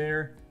vapor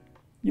snare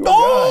your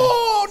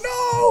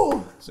Oh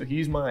no! guy. So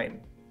he's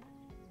mine.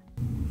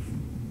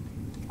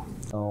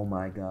 Oh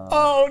my god.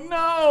 Oh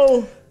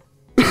no!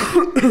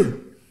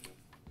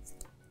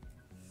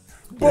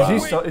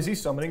 Is he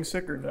summoning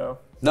sick or no?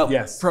 No.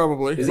 Yes.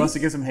 Probably. Unless it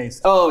gives him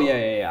haste. Oh,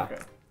 yeah.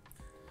 Okay.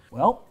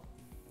 Well,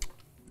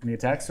 any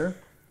attacks, sir?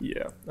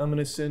 Yeah, I'm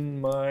gonna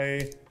send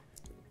my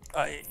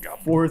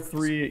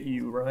 4/3 at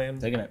you, Ryan.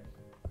 Taking it.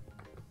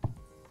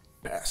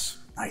 Pass.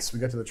 Nice. We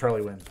got to the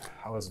Charlie win.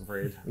 I wasn't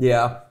afraid.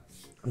 Yeah.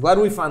 I'm glad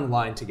we found the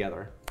line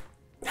together.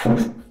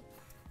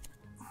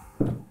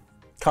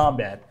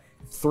 Combat.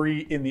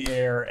 3 in the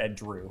air at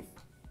Drew.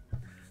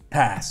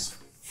 Pass.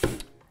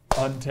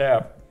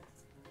 Untap.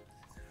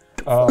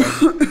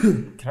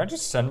 Can I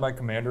just send my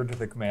commander to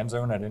the command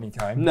zone at any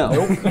time?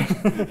 No.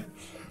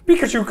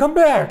 Pikachu, come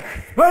back!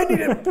 I need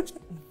him!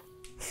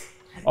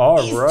 All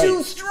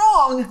right.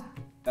 strong!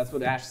 That's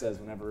what Ash says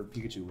whenever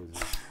Pikachu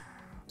loses.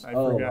 I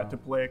forgot to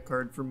play a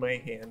card from my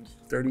hand.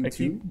 32? I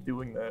keep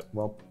doing that.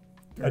 Well,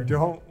 I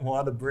don't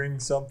want to bring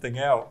something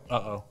out,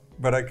 Uh-oh.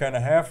 but I kind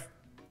of have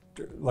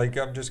to. Like,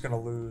 I'm just going to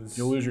lose.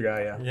 You'll lose your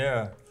guy, yeah.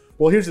 Yeah.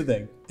 Well, here's the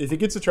thing. If it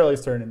gets to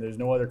Charlie's turn and there's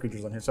no other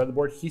creatures on his side of the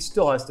board, he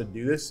still has to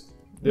do this.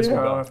 This Yeah, will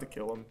I'll go. have to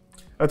kill him.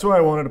 That's why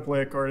I wanted to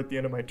play a card at the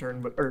end of my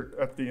turn, or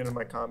at the end of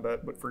my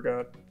combat, but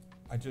forgot.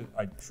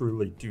 I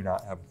truly do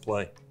not have a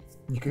play.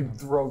 You can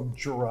throw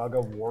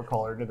Jiraga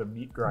Warcaller into the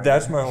meat grinder.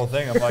 That's my whole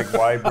thing. I'm like,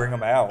 why bring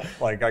them out?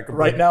 Like, I could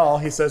Right bring- now, all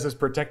he says is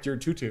protect your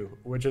tutu,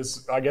 which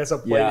is, I guess, a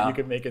play that Yeah. you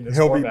can make in this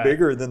He'll format. be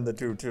bigger than the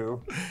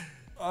 2/2.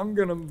 I'm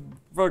gonna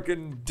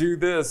fucking do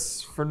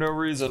this for no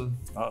reason.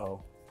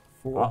 Uh-oh.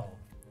 Four.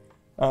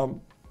 Oh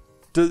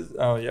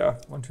yeah,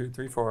 1, 2,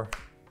 3, 4.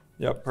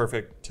 Yep,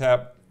 perfect.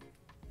 Tap.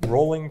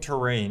 Rolling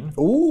terrain.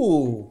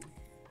 Ooh.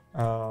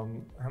 How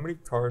many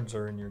cards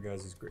are in your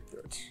guys'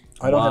 graveyards?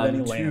 I don't have any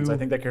One, lands. two. I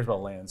think that cares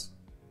about lands.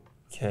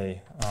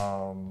 Okay.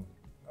 I'm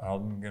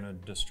gonna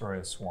destroy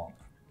a swamp,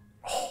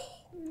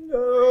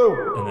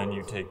 No! and then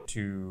you take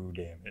 2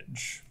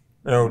 damage.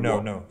 Oh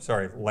no!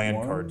 Sorry,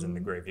 land cards in the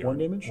graveyard. 1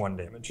 damage? 1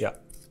 damage. Yeah.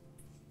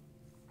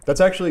 That's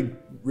actually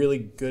really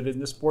good in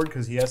this board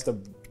because he has to,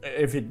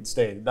 if he'd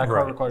stayed, that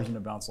card Right. requires him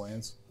to bounce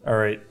lands. All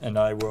right, and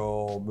I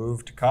will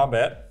move to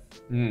combat.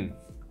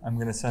 I'm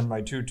gonna send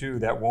my 2/2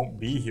 that won't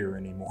be here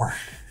anymore.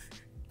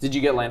 Did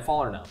you get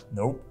landfall or no?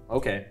 Nope.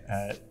 Okay.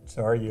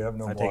 Sorry, you have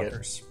no I take it.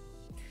 blockers.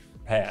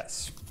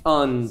 Pass.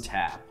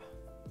 Untap.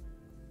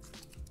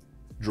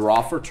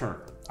 Draw for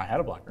turn. I had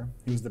a blocker.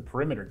 He was the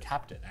perimeter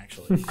captain,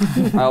 actually.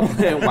 I'll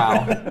play.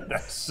 Wow.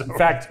 In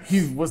fact,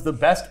 he was the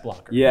best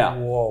blocker. Yeah.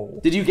 Whoa.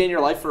 Did you gain your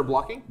life for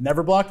blocking?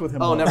 Never blocked with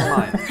him. Oh, though. never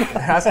mind. It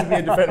has to be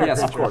a defender.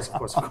 Yes, of creature.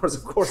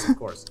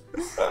 course.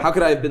 How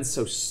could I have been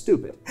so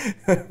stupid?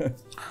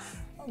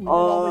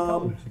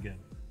 Again.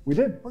 We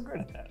did. We're good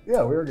at that.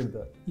 Yeah, we were good at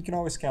that. You can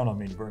always count on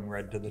me to bring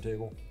red to the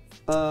table.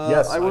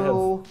 Yes, I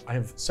will I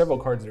have several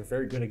cards that are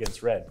very good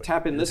against red. But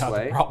tap in this it's not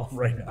way. the problem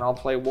right And now. I'll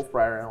play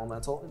Wolfbriar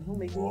Elemental, and he'll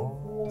make me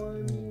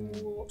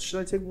one.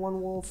 Should I take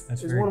 1 wolf?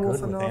 That's Is very 1 good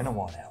wolf with enough?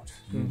 Anawan out.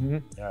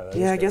 Yeah, that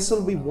Yeah, is I good. guess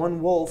it'll be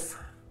 1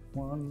 wolf.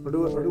 One. Or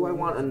do I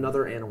want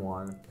another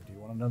Anawan? Do you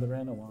want another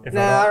random one? If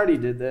Nah, I I don't, already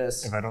did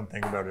this. if I don't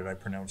think about it, I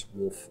pronounce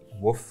wolf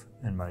woof,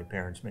 and my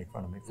parents make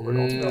fun of me for it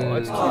all the time. Oh,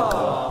 that's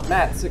cute.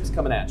 Matt, 6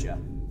 coming at you.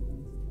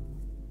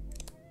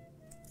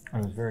 I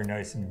was very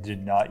nice and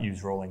did not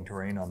use rolling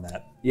terrain on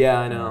that. Yeah,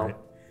 I know. Alright.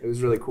 It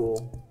was really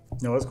cool.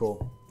 No, that's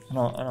cool. I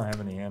don't have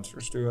any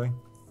answers, do I?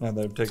 Now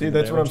that I've taken See, the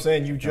that's what I'm damage.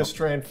 saying. You just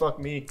try and fuck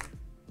me.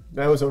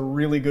 That was a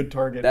really good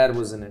target. That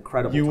was an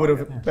incredible You would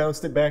target. have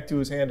bounced it back to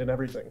his hand and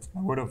everything.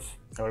 I would have,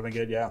 That would have been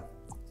good, yeah.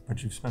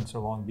 but you've spent so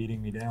long beating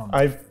me down.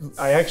 I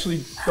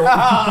actually don't.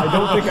 I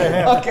don't think I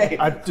have. Okay.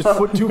 I just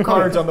put 2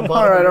 cards on the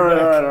bottom. of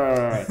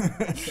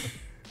your deck.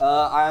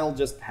 I'll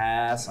just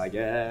pass, I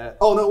guess.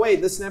 Oh, no,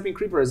 wait. The Snapping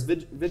Creeper is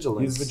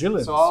Vigilance. He's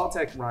Vigilance. So I'll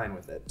attack Ryan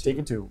with it.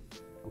 Taking 2.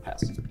 I'll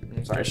pass.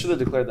 Sorry, I should have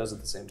declared those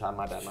at the same time.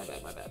 My bad.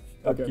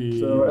 Okay,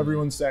 so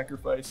everyone's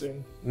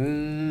sacrificing.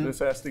 Mm. This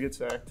has to get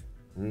sacked.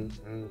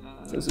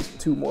 This is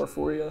 2 more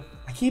for you.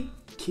 I keep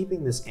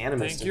keeping this Animist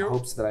Thank in you.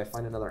 hopes that I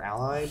find another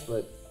ally,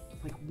 but,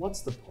 like,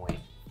 what's the point?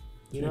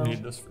 You You know,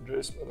 need this for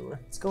Jace, by the way.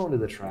 it's going to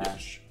the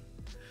trash.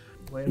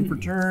 Land for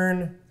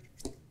turn.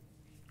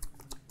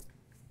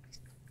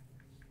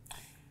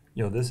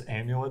 Yo, this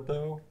amulet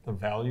though, the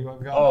value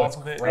I've got Oh, off it's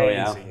of it,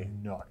 crazy. is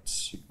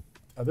nuts.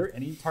 Are there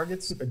any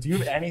targets? Do you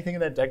have anything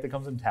in that deck that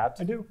comes in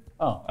tapped? I do.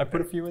 Oh, I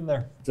put a few in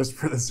there. just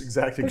for this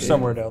exact They're occasion.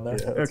 somewhere down there.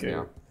 Okay.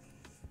 Yeah.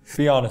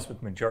 Be honest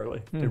with me,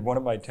 Charlie. Did one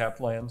of my tapped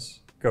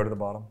lands go to the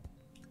bottom?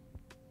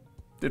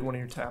 Did one of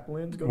your tap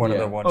lands go? One Yeah.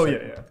 of the ones. Oh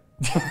that- yeah.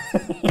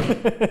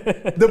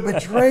 The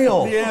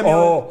betrayal.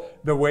 Oh,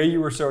 the way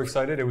you were so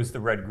excited, it was the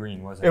red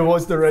green, wasn't it? It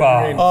was the red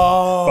Fuck. green.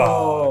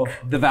 Oh.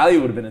 The value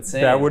would have been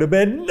insane. That would have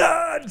been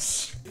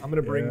nuts. I'm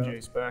gonna bring Yeah.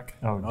 Jace back.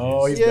 Oh,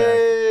 Oh, jeez. he's back.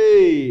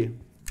 Yay!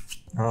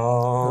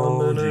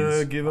 Oh, I'm gonna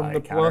jeez. give him I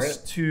the counter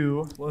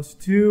 +2,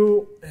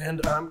 +2,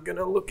 and I'm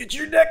gonna look at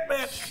your deck,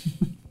 man.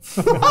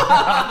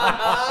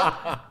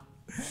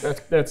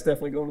 That's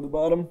definitely going to the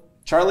bottom.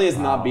 Charlie is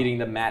not beating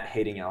the Matt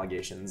hating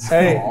allegations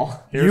Hey. at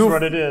all. Here's You-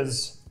 what it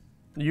is.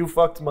 You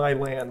fucked my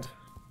land,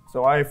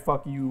 so I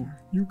fuck you.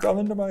 You come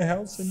into my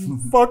house and you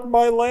fuck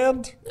my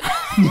land.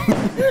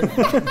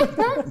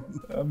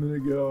 I'm gonna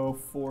go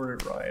for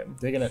it, Ryan.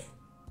 Digging it.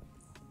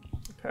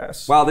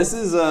 Pass. Wow, this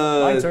is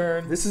My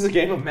turn. This is a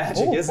game of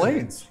Magic, Oh, isn't it?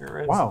 planes.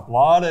 Sure is. Wow. A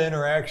lot of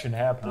interaction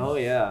happening. Oh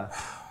yeah.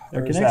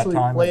 There I was can that actually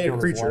time I play a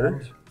killed his creature.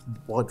 land.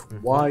 But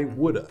why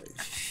would I?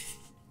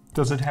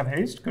 Does it have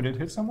haste? Could it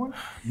hit someone?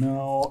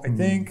 No, I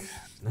think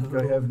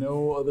I have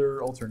no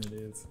other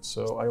alternative.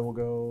 So I will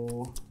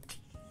go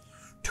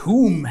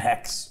Tomb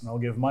Hex. And I'll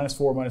give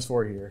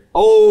 -4/-4 here.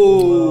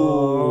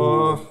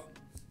 Oh.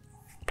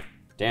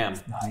 Damn.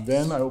 And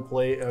then I will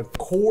play a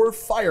Core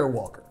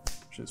Firewalker,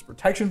 which is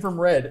protection from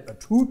red, a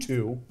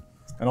 2/2.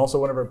 And also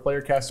whenever a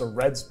player casts a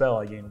red spell,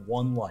 I gain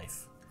 1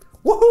 life.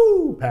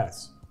 Woohoo!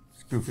 Pass.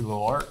 Goofy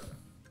little art.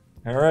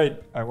 All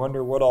right. I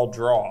wonder what I'll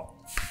draw.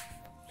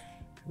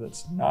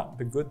 That's not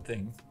the good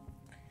thing.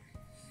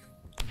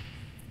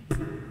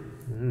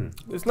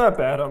 It's not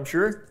bad, I'm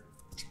sure.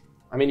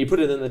 I mean, you put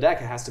it in the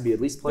deck, it has to be at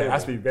least It playable.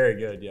 has to be very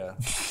good, yeah,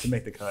 to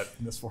make the cut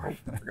in this format.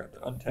 I forgot to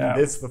untap.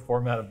 It's the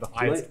format of the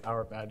highest late.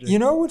 power magic. You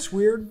know what's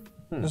weird?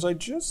 Is I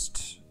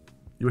just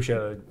you wish you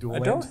had a dual I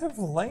land? don't have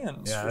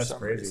lands. Yeah, for that's some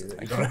crazy. reason. that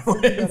I you can't don't have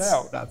figure that lands.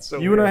 out. That's so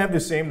You and I weird. have the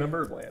same number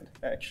of land,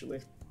 actually.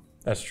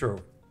 That's true.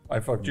 I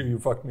fucked you. You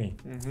fucked me.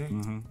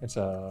 It's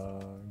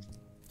Can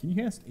you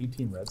cast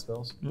 18 red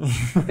spells? I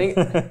think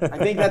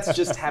that's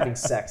just having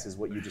sex is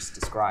what you just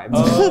described.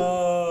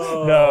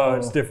 no,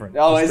 it's different.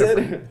 Oh, It's is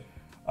different. it?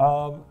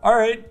 All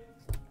right.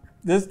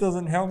 This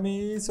doesn't help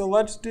me, so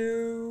let's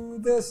do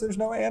this. There's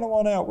no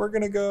Anawan out. We're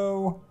gonna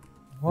go.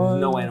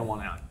 No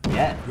Anawan out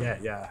yet.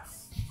 Yeah.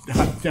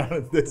 Down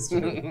at this.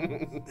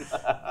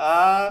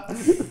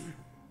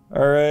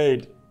 All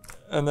right,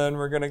 and then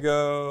we're gonna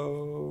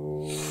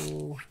go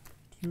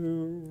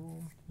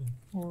 2,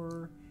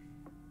 4.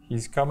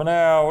 He's coming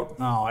out.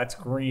 Oh, that's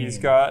green. He's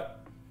got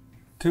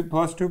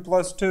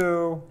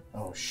 2+2+2.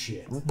 Oh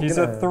shit. He's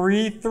a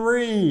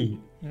 3/3.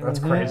 That's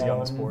crazy on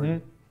this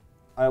board.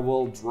 I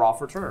will draw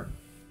for turn.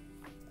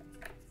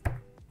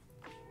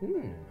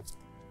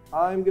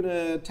 I'm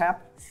gonna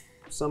tap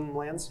some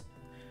lands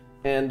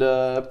and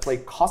play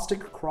Caustic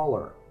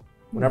Crawler.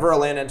 Whenever a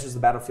land enters the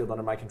battlefield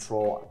under my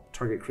control,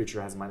 target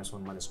creature has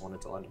 -1/-1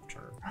 until end of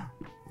turn.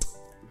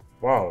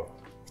 Wow.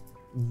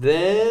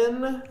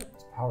 Then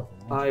It's powerful.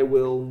 Man. I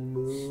will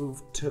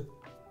move to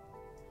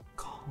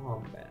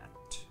combat.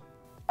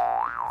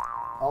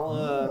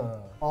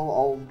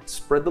 I'll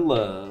spread the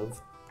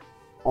love.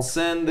 I'll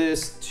send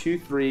this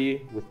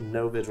 2/3 with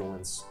no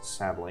vigilance,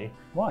 sadly,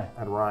 Why?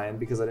 at Ryan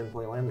because I didn't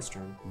play land this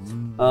turn.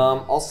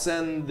 I'll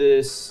send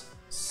this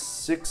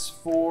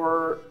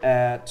 6/4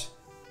 at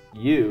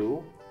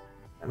you,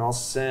 and I'll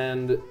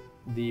send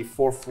the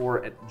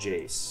 4/4 at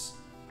Jace.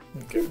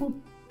 Okay.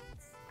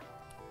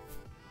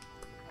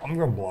 I'm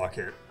gonna block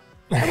it.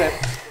 Okay.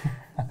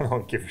 I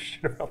don't give a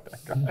shit about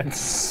that guy.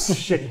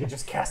 Shit, you can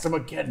just cast him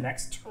again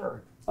next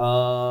turn.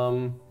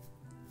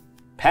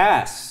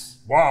 Pass.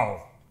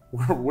 Wow.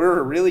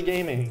 We're really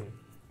gaming.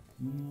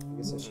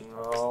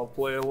 I'll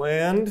play a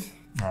land.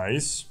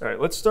 Nice. All right,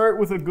 let's start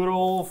with a good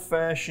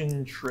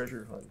old-fashioned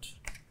treasure hunt.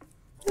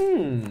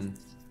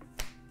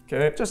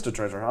 Okay, Just a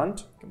treasure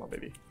hunt. come on,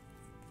 baby.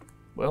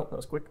 Well, that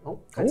was quick. Oh,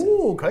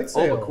 Ooh, kite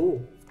sail. but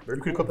cool. You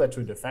could equip that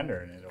to a defender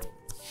and it'll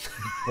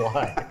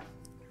fly.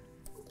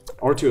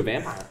 Or to a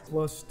vampire.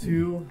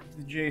 +2,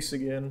 the Jace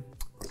again.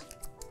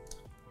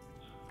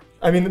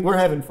 I mean, we're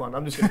having fun.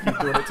 I'm just gonna keep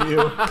doing it to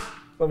you.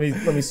 Let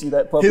me see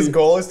that puppy. His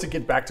goal is to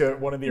get back to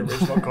one of the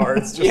original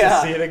cards just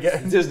to see it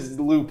again. Just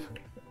loop.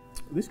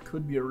 This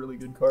could be a really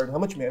good card. How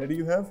much mana do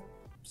you have?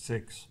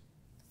 6.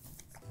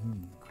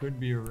 Could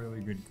be a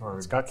really good card.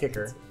 It's got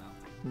kicker.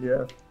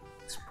 Yeah.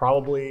 It's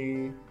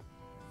probably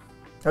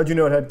How'd you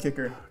know it had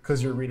kicker?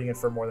 because you're reading it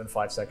for more than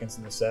 5 seconds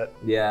in the set.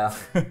 Yeah.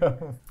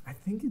 I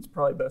think it's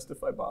probably best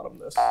if I bottom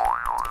this.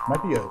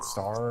 Might be a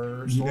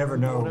star. You never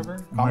know. Whatever.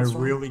 My Common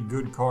storm? really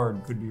good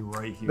card could be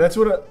right here. That's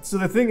what. So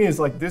the thing is,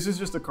 like, this is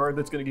just a card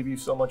that's going to give you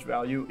so much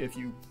value if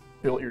you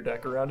built your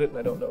deck around it, and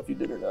I don't know if you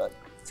did or not.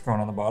 It's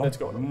going on the bottom. It's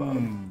going on the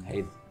bottom.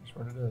 Hey, That's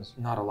what it is.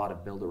 not a lot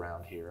of build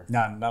around here.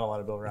 Not a lot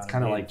of build around.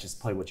 Kind of like just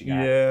play what you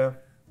got. Yeah.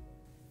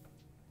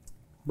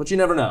 But you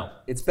never know.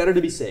 It's better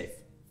to be safe.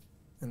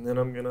 And then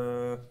I'm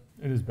gonna.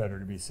 It is better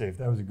to be safe.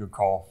 That was a good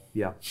call.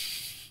 Yeah.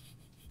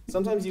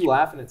 Sometimes you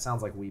laugh and it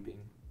sounds like weeping.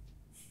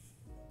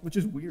 Which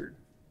is weird.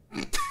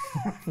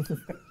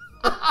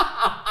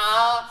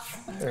 All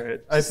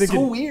right. I think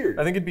So weird.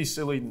 I think it'd be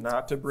silly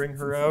not to bring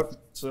her out.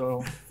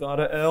 So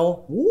Thada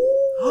L.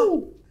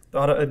 Woo!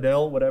 Thada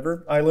Adele,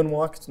 whatever. Island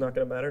Walk. It's not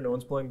gonna matter. No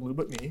one's playing blue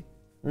but me.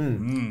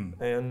 And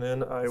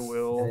then I And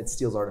will it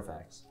steals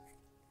artifacts.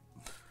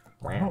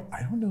 I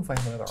don't know if I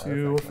have another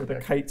 2 artifact. for the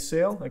kite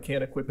sail. I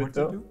can't equip it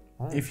though.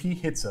 If he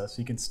hits us,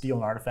 he can steal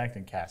an artifact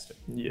and cast it.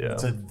 Yeah.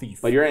 It's a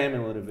thief. But your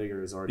amulet of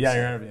vigor is already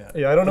set.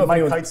 Yeah, I don't know if My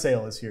anyone's, kite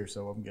sail is here,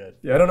 so I'm good.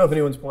 yeah, I don't know if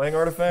anyone's playing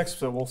artifacts,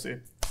 so we'll see.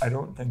 I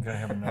don't think I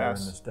have another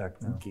Pass. in this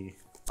deck now. Okay.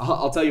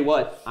 I'll tell you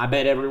what. I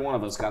bet every one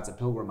of us got a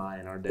pilgrim eye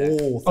in our deck.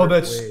 Oh,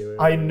 that's.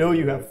 I know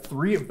you have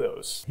 3 of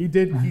those. He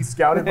did. He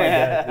scouted my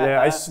deck.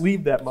 Yeah, I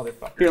sleeved that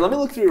motherfucker. Here, let me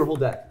look through your whole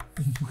deck.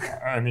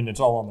 I mean,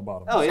 it's all on the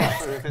bottom. Oh, yeah.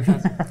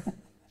 Fantastic.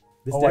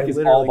 This Oh, deck I is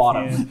all literally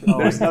bottom. can't. Oh,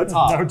 There's no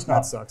top.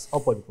 That sucks. I'll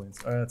play the planes.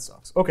 That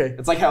sucks. Okay.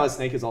 It's like how a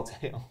snake is all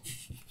tail.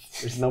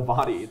 There's no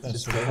body. It's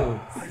just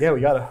tail. Yeah, we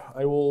gotta.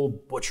 I will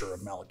butcher a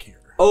Malakir.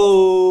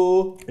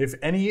 Oh. If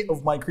any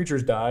of my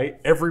creatures die,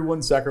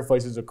 everyone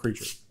sacrifices a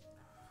creature.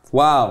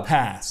 Wow.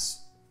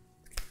 Pass.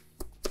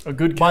 A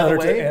good By the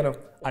counter way, to Anna.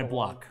 I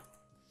block.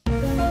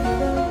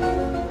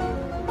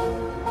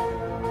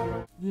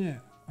 Yeah,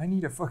 I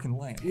need a fucking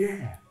land.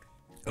 Yeah.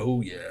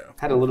 Oh yeah.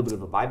 Had a little bit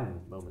of a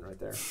Biden moment right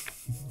there.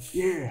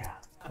 Yeah.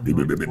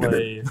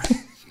 Play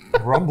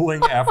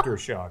Rumbling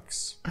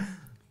Aftershocks.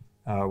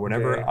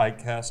 Whenever I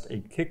cast a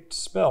kicked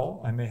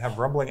spell, I may have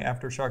Rumbling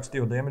Aftershocks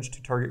deal damage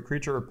to target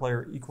creature or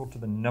player equal to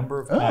the number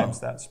of times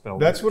that spell.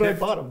 That's was what I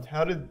kicked. bottomed.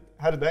 How did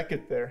that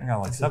get I there? got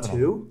like 7 of them.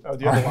 Two? Oh,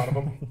 do you have a lot of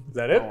them? Is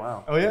that it? Oh,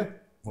 wow. Oh yeah.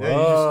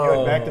 Yeah, you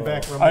went back to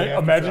back. I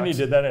imagine he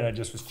did that and I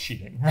just was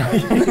cheating.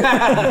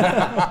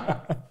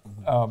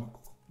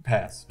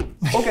 Pass.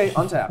 Okay,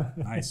 untap.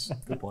 Nice.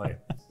 Good play.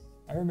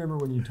 I remember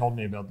when you told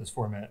me about this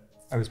format.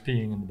 I was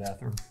peeing in the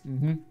bathroom.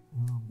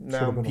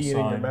 Now I'm been a peeing in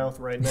your sign. mouth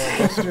right now,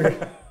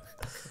 Buster.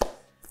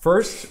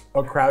 First,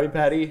 a Krabby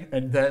Patty,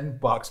 and then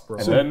Box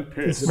Brawl. then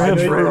piss. I know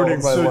Man's you- ruining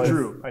my so life.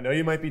 Drew, I know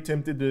you might be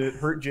tempted to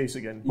hurt Jace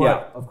again. But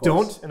Yeah, of course.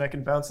 don't, and I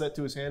can bounce that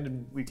to his hand,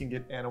 and we can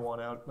get Anawan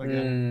out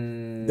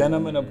again. Then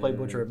I'm gonna play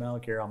Butcher of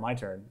Malakir on my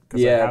turn because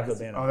Yeah. I have the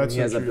mana. Oh, that's He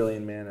so has a true.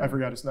 billion mana. I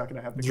forgot it's not going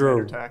to have the Drew,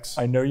 commander tax.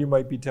 I know you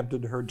might be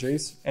tempted to hurt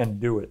Jace, and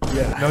do it.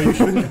 Yeah. No, you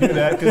shouldn't do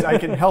that because I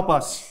can help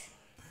us.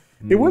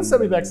 It would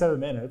send me back 7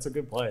 mana. It's a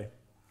good play.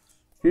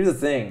 Here's the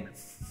thing.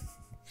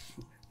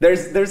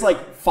 There's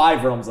like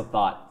 5 realms of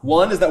thought.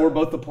 One is that we're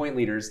both the point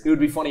leaders. It would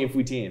be funny if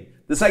we team.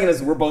 The second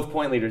is we're both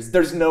point leaders.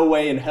 There's no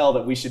way in hell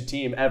that we should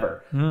team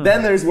ever.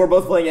 Then there's we're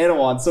both playing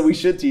Anawan, so we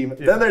should team.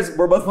 Then there's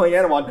we're both playing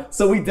Anawan,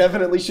 so we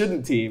definitely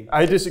shouldn't team.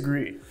 I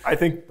disagree. I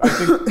think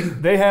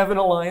they have an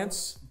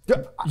alliance.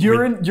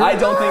 You're in. I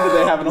don't think that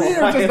they have an They're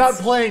alliance. just not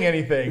playing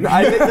anything.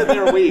 I think that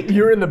they're weak.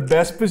 You're in the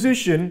best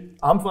position.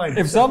 I'm fine.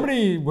 If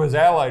somebody was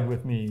allied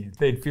with me,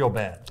 they'd feel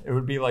bad. It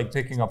would be like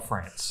picking up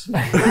France.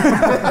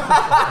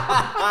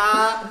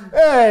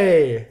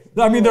 Hey,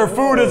 I mean, their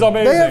food is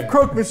amazing. they have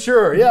Croque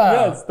Monsieur.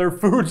 Yeah. Yes, their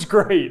food's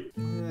great.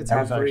 It's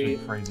That was actually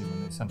free. crazy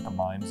when they sent the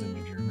mimes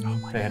into Germany.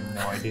 They had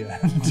no idea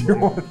how to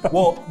deal with them.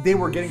 Well, they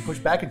were getting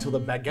pushed back until the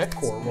Baguette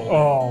Corps rolled,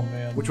 Oh,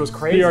 man. which was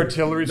crazy. The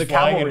artillery's The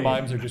flying cavalry. and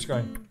mimes are just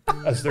going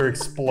as they're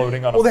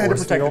exploding on a Well, they had to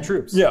force protect the field.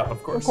 troops. Yeah,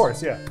 of course. Of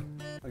course, yeah.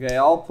 Okay,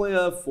 I'll play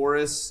a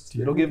forest.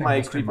 It'll give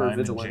my Mr. creeper Mime and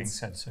vigilance. Jinx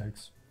had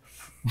sex.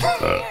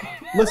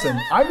 Listen,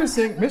 I'm just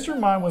saying, Mr.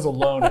 Mime was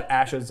alone at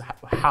Ash's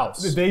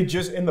house. They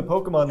just in the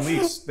Pokemon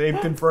leaks, they've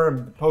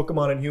confirmed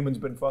Pokemon and humans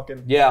been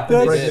fucking. Yeah,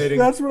 they did.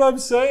 That's what I'm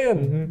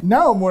saying.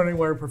 Now I'm wondering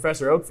where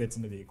Professor Oak fits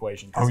into the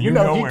equation. 'cause Oh, you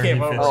know he where came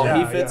he over. fits Oh, in.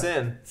 he fits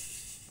in.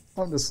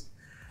 I'm just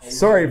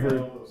sorry for.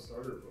 All the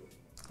starter books.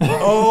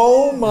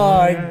 Oh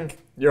my!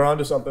 You're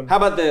onto something. How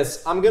about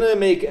this? I'm gonna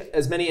make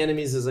as many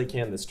enemies as I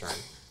can this turn.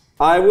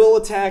 I will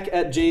attack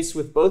at Jace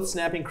with both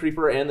Snapping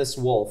Creeper and this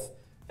Wolf,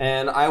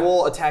 and I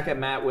will attack at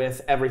Matt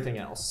with everything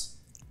else.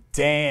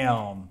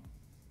 Damn.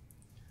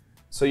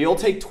 So you'll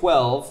take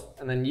 12,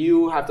 and then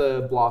you have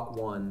to block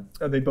 1.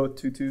 Are they both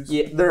 2/2s?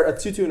 Yeah, they're a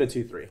 2/2 and a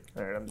 2/3.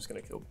 All right, I'm just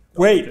gonna kill.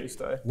 Wait. Jace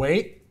died.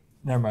 Wait.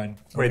 Never mind.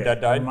 Wait, Okay, that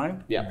died? never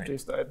mind. Yeah,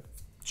 Jace died.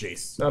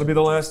 Jace. That'll be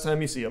the last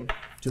time you see him.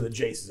 To the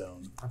Jace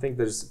zone. I think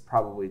that's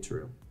probably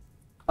true.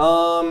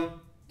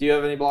 Do you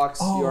have any blocks?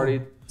 Oh. You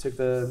already took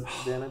the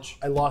damage?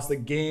 I lost the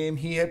game.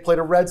 He had played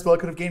a red spell. I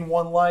could have gained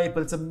 1 life,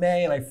 but it's a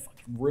May, and I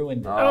fucking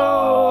ruined it.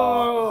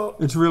 Oh.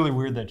 It's really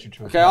weird that you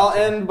chose Okay, I'll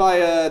end by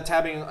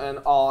tapping and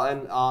I'll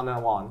end on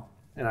and on,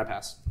 and I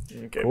pass.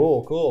 Okay.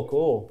 Cool, cool,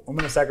 cool. I'm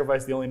gonna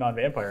sacrifice the only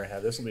non-vampire I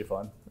have. This will be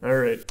fun. All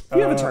right.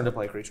 You have a turn to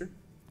play creature.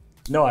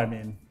 No, I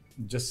mean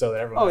just so that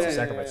everyone Oh, has to yeah,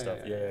 sacrifice yeah, stuff.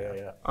 yeah,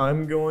 Yeah.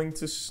 I'm going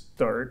to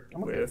start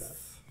I'm okay with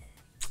with.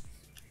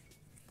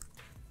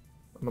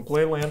 I'm gonna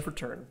play land for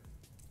turn.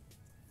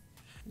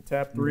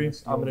 Tap 3.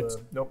 steal I'm gonna.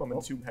 the- Nope. I'm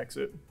gonna 2-hex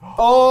it.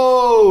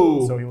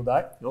 Oh! So he will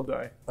die. He'll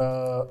die.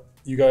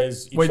 You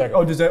guys. Each Wait.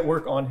 sacrifice. Oh, does that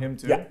work on him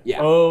too? Yeah. Yeah.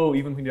 Oh,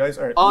 even when he dies.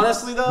 All right.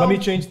 Honestly, though. Let me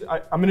change.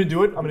 I'm gonna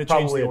do it. I'm gonna change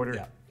Probably, the order.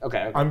 yeah.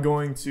 Okay. I'm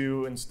going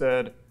to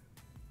instead.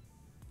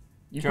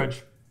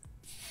 Judge.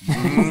 Sorry,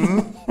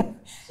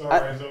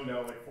 I zoned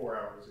out like 4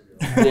 hours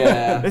ago.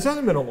 Yeah. This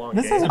hasn't been a long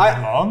This game. hasn't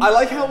been long. I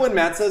like how when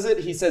Matt says it,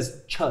 he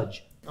says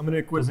chudge. I'm gonna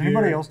equip. Does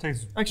anybody here. else take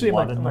Actually,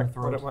 blood I'm in not,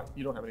 their throat?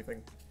 you don't have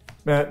anything.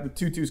 Matt, the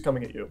 2/2's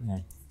coming at you, Yeah,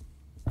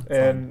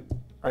 and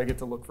I get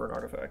to look for an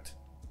artifact.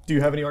 Do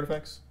you have any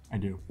artifacts? I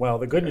do. Well,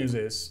 the good news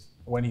is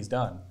when he's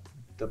done.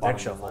 The Deck bottom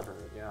shuffle. left of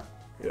it, yeah.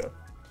 Yeah.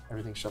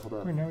 Everything's shuffled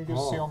up. Wait, now we get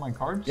to see all my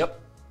cards? Yep.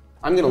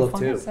 I'm gonna look Fuck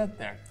too. is that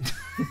there?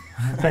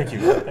 Thank you.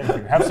 Thank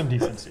you. Have some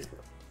decency.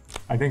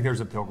 I think there's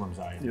a Pilgrim's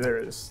Eye. Yeah, there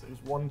is.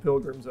 There's one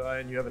Pilgrim's Eye,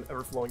 and you have an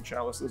Everflowing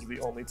Chalice. Those are the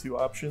only 2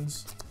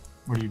 options.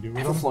 What do you do with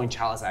them? Overflowing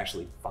Chalice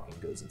actually fucking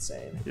goes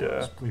insane.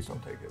 Yeah. Please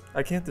don't take it.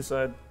 I can't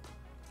decide.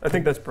 I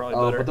think that's probably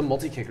Oh, better. but the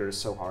multi-kicker is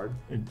so hard.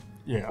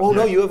 Yeah. Oh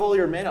no, you have all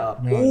your mana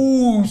up. No.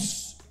 Ooh.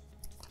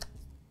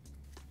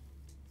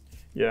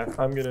 Yeah,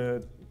 I'm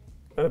gonna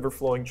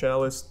Everflowing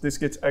Chalice. This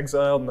gets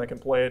exiled, and I can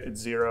play it. It's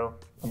 0.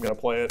 I'm gonna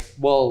play it.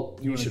 Well,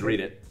 you should read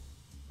it.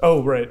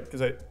 Oh, right,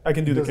 because I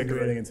can do the Doesn't kicker.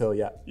 do anything until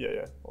Yeah.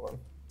 Hold on.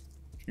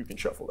 You can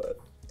shuffle that.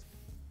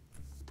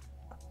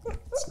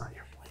 It's not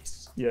your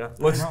place. Yeah,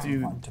 I let's don't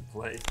do. want to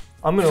play.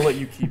 I'm gonna let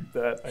you keep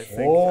that. I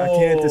think. I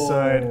can't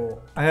decide.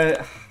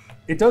 Oh.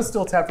 It does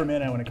still tap for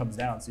mana when it comes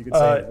down, so you could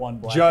say 1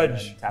 black and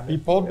Judge, then tap he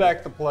it. pulled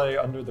back the play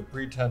under the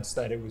pretense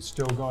that it was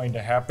still going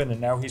to happen, and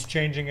now he's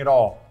changing it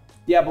all.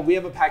 Yeah, but we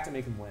have a pack to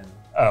make him win.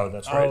 Oh,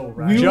 that's right. Oh,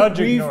 right. Judge,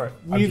 ignore it.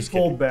 I'm We've just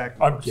pulled kidding. back.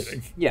 I'm worse.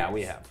 kidding. Yeah,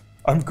 we have.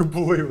 I'm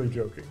completely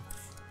joking.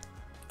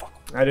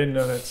 I didn't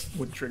know that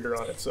would trigger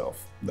on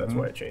itself. That's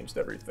why I changed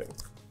everything.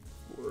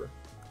 4,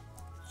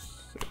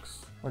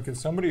 6. Like, as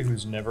somebody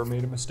who's never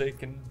made a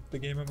mistake in the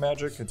game of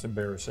Magic, it's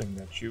embarrassing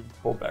that you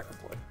pulled back a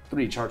play.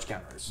 3 charge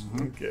counters.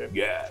 Okay.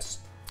 Yes.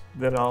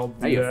 Then I'll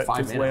Now do you have that 5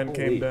 because mana. land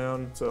Holy. came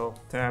down. So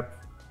tap,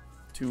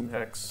 Tomb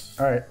Hex.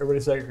 All right, everybody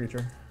second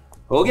creature.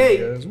 Okay,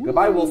 Yes.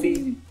 goodbye,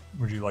 Wolfie.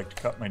 Would you like to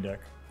cut my deck?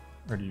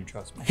 Or do you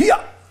trust me?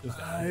 Yeah.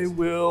 I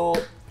will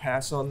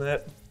pass on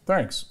that.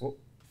 Thanks. Well,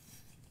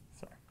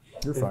 Sorry.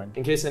 you're fine.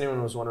 In case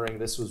anyone was wondering,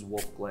 this was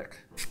Wolfglick,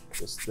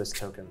 this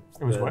token.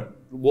 It was The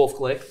what?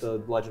 Wolfglick, the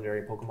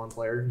legendary Pokemon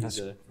player. He's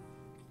a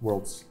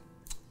world's.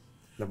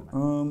 Never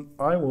mind.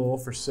 I will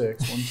for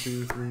 6. 1,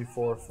 2, 3,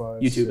 4,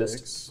 5, YouTubist.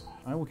 6.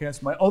 I will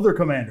cast my other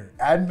commander,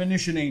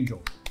 Admonition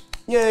Angel.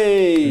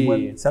 Yay!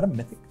 Is that a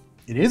mythic?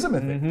 It is a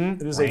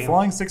mythic. It is a Damn.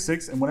 flying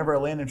 6/6, and whenever I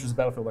land enters the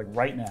battlefield, like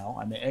right now,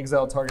 I may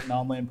exile target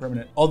non-land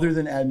permanent other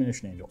than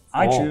Admonition Angel.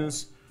 I Oh.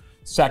 choose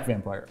Sack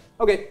Vampire.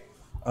 Okay.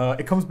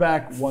 It comes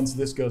back once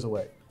this goes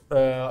away.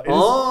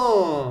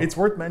 It's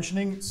worth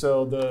mentioning.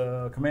 So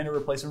the commander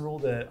replacement rule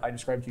that I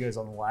described to you guys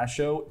on the last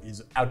show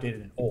is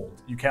outdated and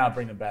old. You cannot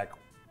bring them back.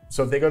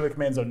 So if they go to the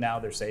command zone now,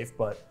 they're safe.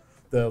 But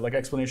the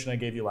explanation I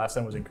gave you last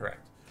time was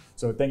incorrect.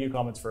 So thank you,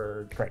 comments,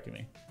 for correcting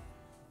me.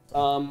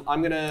 I'm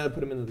gonna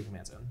put him into the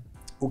command zone.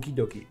 Okie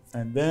dokie.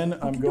 And then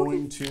I'm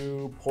going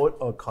to put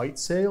a kite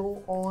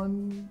sail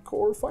on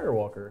Core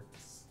Firewalker.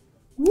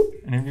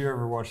 And have you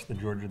ever watched the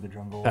George of the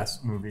Jungle Yes.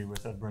 movie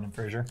with Brendan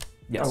Fraser?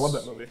 Yes. I love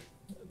that movie.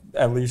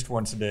 At least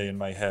once a day in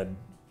my head,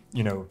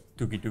 you know,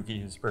 Tuki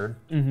Tuki, his bird,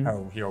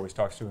 how he always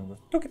talks to him with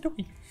Tuki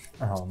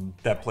Tuki.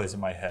 That plays in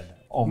my head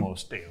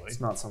almost daily.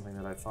 It's not something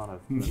that I thought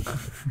of.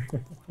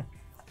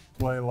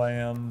 Play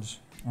land.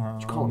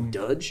 Did you call him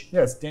Dudge?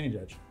 Yeah, it's Danny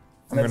Judge.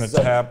 I'm going to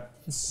tap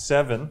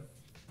 7.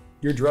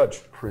 You're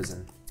Drudge.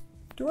 Prison.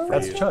 Do I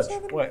That's really Judge. tap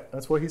 7? What?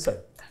 That's what he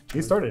said.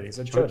 He started. He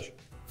said Judge.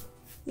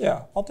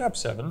 Yeah, I'll tap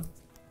 7.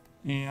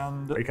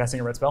 And Are you casting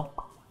a red spell?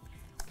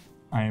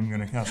 I am going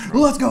to cast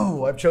Let's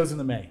go! I've chosen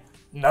the May.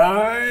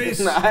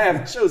 Nice! I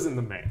have chosen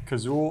the man.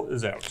 Kazul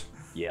is out.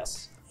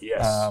 Yes.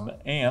 Yes.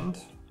 And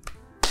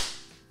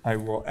I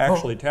will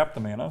actually tap the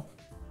mana.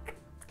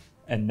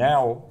 And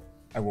now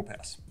I will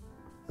pass.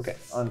 Okay,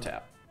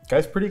 untap.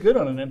 Guy's pretty good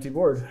on an empty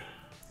board.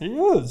 He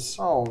is.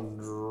 I'll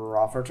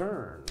draw for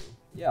turn.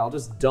 Yeah, I'll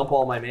just dump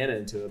all my mana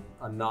into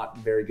a not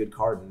very good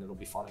card and it'll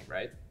be funny,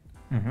 right?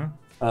 Mm-hmm.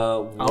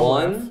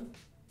 One.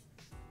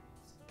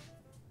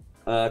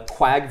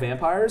 Quag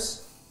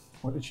Vampires.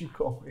 What did you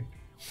call me?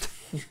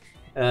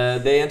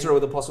 They enter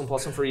with a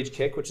 +1/+1 for each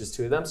kick, which is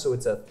 2 of them, so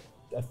it's a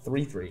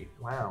 3/3.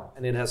 Wow.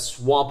 And it has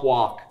Swamp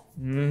Walk.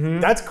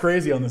 That's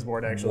crazy on this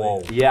board, actually.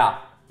 Whoa. Yeah,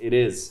 it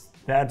is.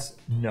 That's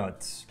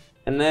nuts.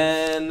 And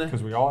then,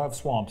 Because we all have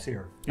swamps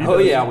here. oh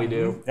yeah, we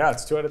do. Yeah,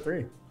 it's 2 out of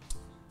 3.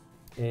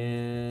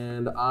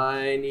 And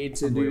I need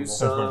to do Unbelievable.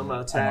 some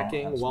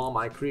attacking while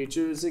my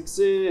creatures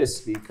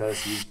exist because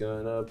he's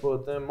gonna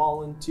put them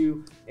all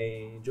into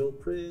Angel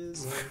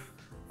Prison.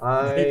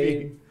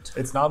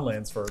 It's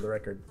non-lands for the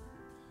record.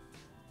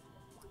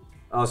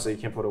 Oh, so you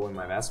can't put away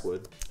my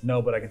Vastwood.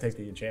 No, but I can take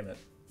the enchantment.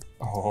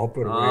 Oh, I'll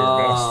put away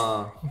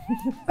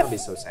your That'd be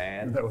so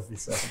sad. That would be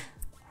sad.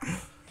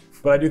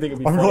 But I do think it'd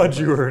be best. I'm funny. glad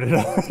you heard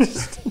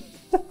it.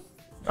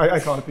 I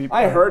caught a peep.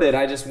 I heard it,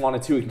 I just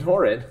wanted to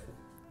ignore it.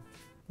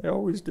 I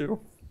always do.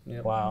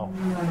 Yep. Wow.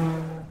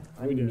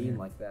 I mean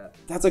like that.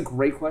 That's a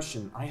great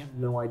question. I have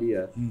no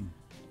idea. I'm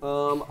Give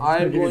you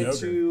an going ogre.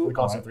 to We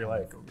cost him 3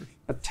 life.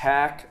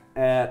 attack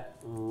at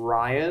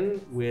Ryan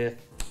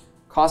with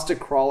Caustic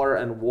Crawler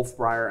and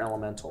Wolfbriar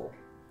Elemental.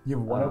 You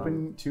have 1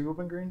 open, 2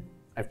 open green?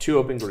 I have 2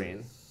 open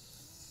green.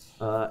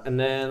 And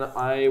then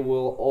I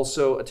will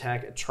also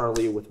attack at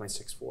Charlie with my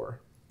 6/4.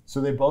 So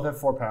they both have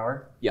 4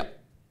 power. Yep.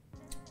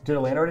 Did a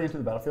land already enter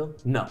the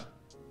battlefield? No.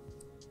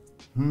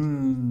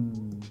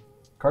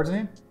 Cards in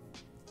hand?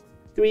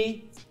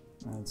 3.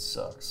 That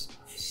sucks.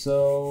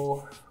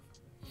 So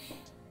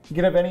you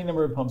can have any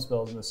number of pump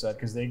spells in this set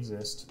because they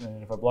exist.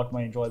 And if I block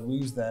my angel, I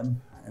lose them.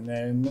 And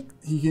then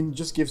he can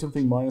just give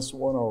something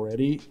 -1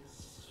 already.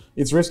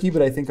 It's risky,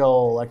 but I think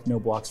I'll elect no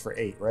blocks for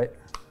 8, right?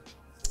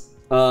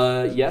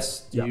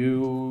 Yes. Do Yeah.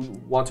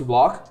 you want to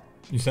block?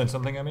 You sent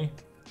something at me?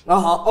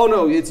 Oh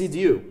no, it's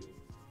you.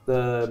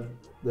 The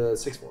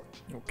 6/4.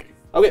 Okay.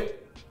 Okay.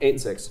 8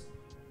 and 6.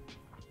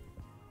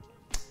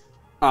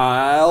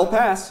 I'll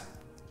pass.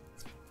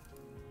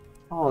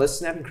 Oh, this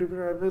snapping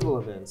creeper are little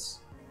events.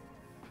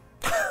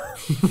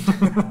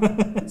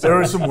 There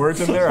were some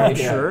words in there, I'm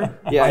Yeah. sure.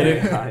 Yeah,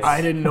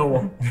 I didn't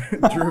know.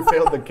 Drew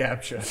failed the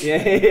captcha.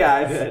 Yeah,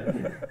 I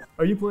did.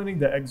 Are you planning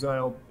to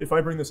exile? If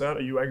I bring this out,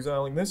 are you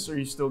exiling this, or are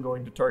you still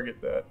going to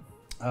target that?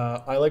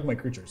 I like my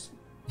creatures.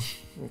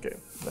 Okay,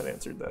 that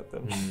answered that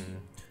then.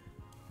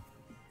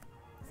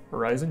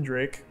 Horizon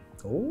Drake.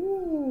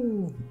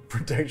 Ooh,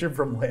 protection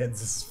from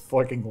lands is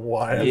fucking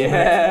wild.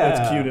 Yeah.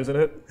 That's cute, isn't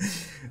it?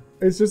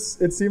 It's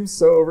just, it seems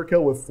so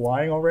overkill with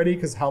flying already,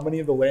 because how many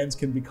of the lands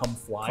can become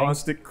flying?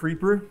 Caustic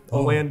Creeper. A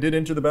land did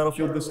enter the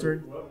battlefield this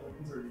turn.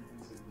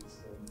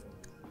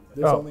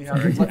 This Oh. only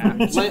happens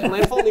after.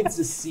 Landfall needs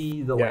to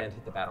see the land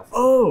hit the battlefield.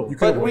 Oh!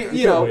 But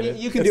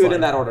you can do it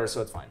in that order,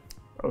 so it's fine.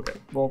 Okay,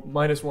 well,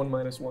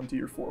 -1/-1 to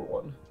your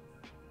 4/1.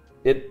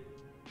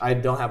 I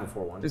don't have a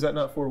 4/1. Is that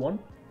not 4/1?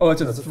 Oh, it's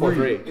a That's a 3.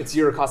 4/3. It's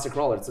your Caustic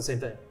Crawler. It's the same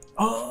thing.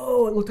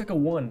 Oh, it looked like a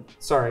 1.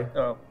 Sorry.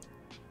 Oh.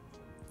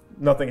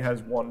 Nothing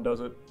has 1, does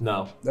it?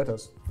 No. That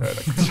does.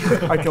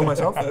 I kill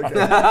myself? Okay.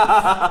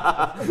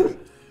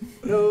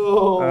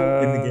 No.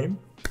 In the game?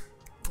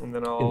 And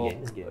then I'll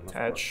In-game, of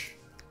attach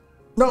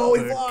No,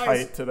 the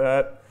kite to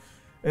that.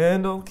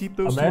 And I'll keep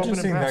those two Imagine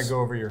open seeing and that pass. go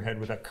over your head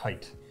with a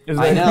kite.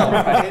 I know.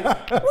 Right?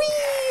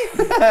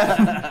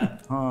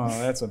 Oh,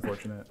 that's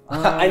unfortunate.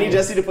 I need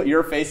Jesse to put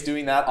your face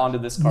doing that onto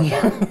this card.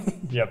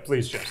 Yeah,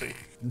 please, Jesse.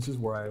 This is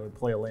where I would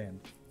play a land.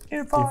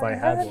 If I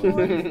had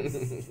one.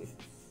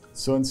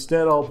 So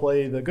instead, I'll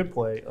play the good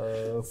play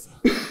of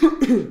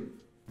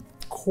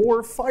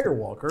Core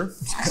Firewalker.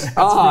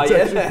 Ah,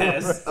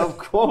 yes, of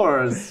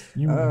course.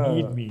 You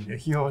need me to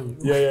heal you.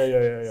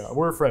 Yeah.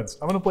 We're friends.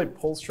 I'm going to play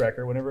Pulse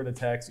Tracker. Whenever it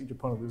attacks, each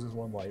opponent loses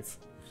 1 life.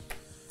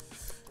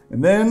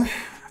 And then, I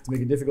have to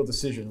make a difficult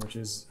decision, which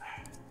is...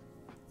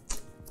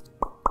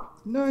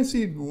 No, I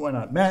see. Why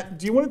not? Matt,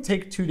 do you want to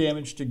take 2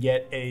 damage to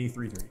get a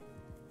 3/3?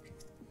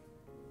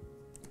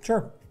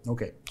 Sure.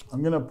 Okay.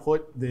 I'm going to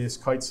put this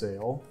Kite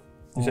Sail.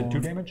 You said 2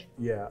 damage?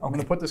 Yeah. I'm going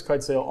to put this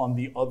Kite Sail on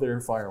the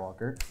other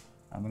Firewalker.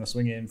 I'm going to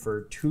swing in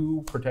for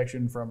 2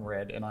 protection from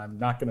red, and I'm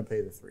not going to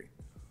pay the 3.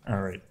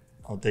 All right.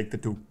 I'll take the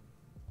 2.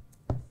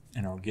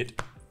 And I'll get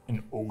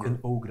an ogre.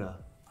 Ogre.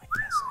 I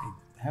guess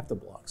I have to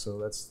block, so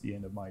that's the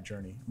end of my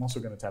journey. I'm also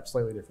going to tap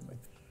slightly differently.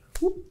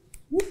 Whoop,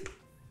 whoop.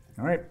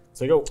 All right,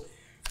 so go.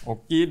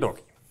 Okie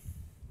dokie.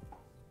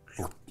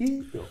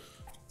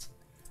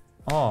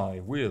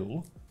 I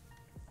will.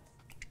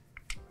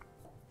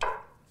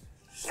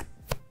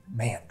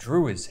 Man,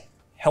 Drew is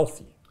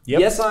healthy. Yep.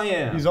 Yes, I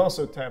am. He's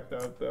also tapped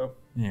out, though.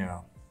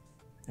 Yeah.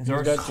 Is He's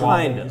our got,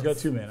 kind he's got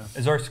 2 mana.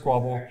 Is our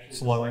squabble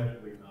slowing?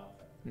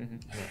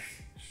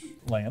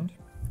 Land.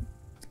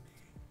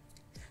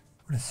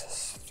 What is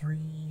this?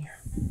 3.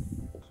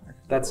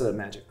 That's a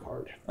magic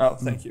card. Oh,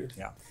 thank you.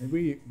 Yeah,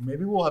 maybe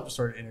we'll have to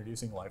start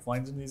introducing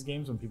lifelines in these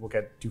games when people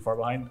get too far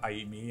behind,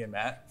 i.e. me and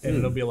Matt, and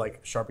it'll be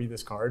like, Sharpie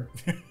this card.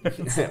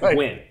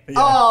 Win. Yeah.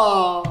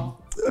 Oh!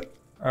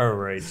 All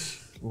right.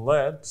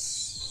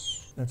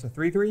 Let's. That's a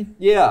 3/3?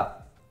 Yeah.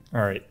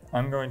 All right.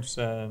 I'm going to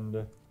send.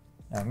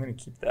 I'm going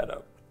to keep that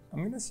up. I'm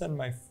going to send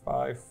my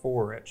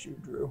 5/4 at you,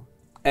 Drew.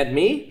 At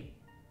me?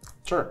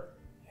 Sure.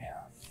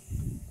 Yeah.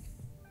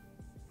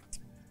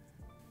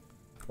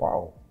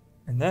 Wow.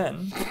 And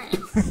then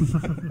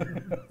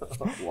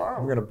Wow.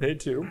 I'm going to pay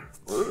 2.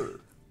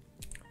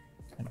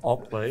 And I'll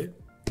play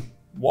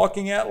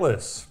Walking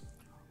Atlas.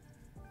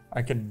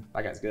 I can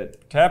That guy's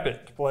good. tap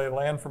it to play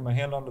land from my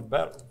hand onto the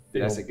battlefield.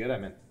 Did I say good? I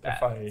meant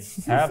If bad. I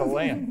had a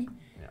land.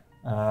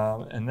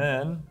 And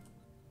then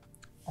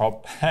I'll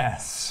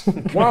pass.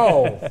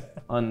 Wow.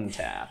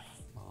 Untap.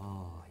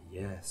 Oh,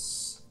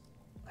 yes.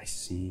 I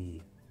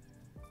see.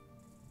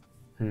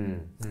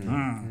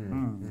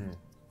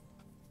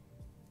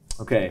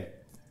 Okay.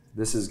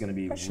 This is going to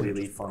be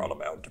really fun. Brought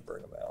them out to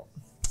bring them out.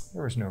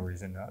 There was no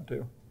reason not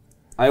to.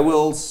 I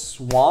will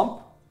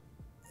swamp,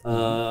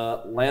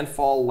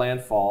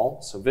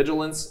 landfall, so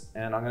vigilance,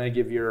 and I'm going to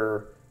give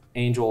your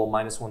angel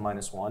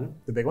 -1/-1.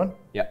 The big one?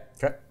 Yeah.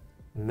 Okay.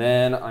 And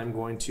then I'm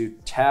going to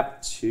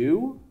tap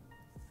 2.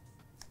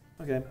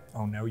 Okay.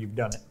 Oh, no, you've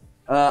done it.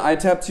 I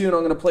tap 2 and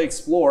I'm going to play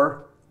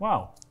explore.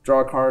 Wow.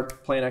 Draw a card,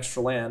 play an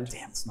extra land.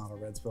 Damn, it's not a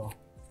red spell.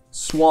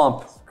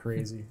 Swamp.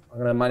 Crazy. I'm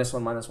going to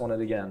 -1/-1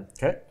 it again.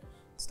 Okay.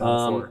 It's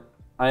down to 4.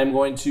 I am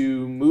going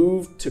to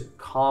move to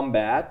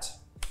combat.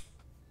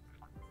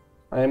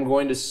 I am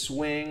going to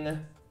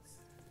swing.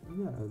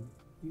 You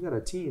got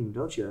a team,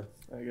 don't you?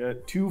 I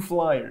got 2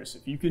 flyers.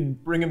 If you can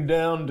bring him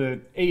down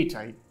to 8,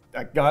 I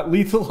got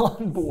lethal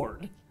on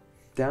board.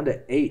 Down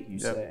to 8, you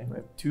Yep, say? I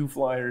have 2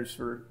 flyers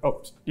for...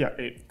 Oh, yeah,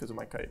 8 because of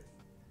my kite.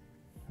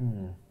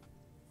 I'm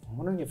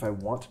wondering if I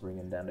want to bring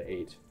him down to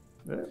 8.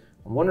 Yeah.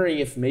 I'm wondering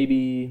if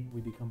maybe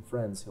we become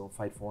friends, he'll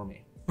fight for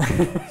me.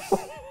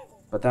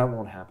 But that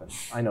won't happen.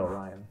 I know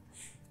Ryan.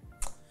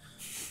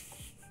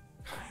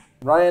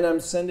 Ryan, I'm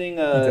sending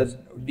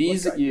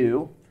these at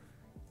you.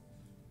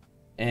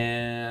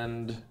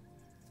 And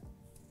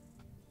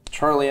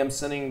Charlie, I'm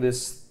sending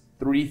this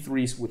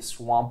 3/3 with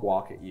Swamp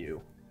Walk at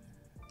you.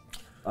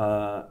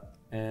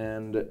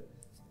 And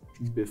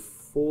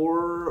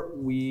before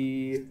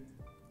we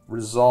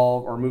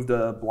resolve or move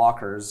to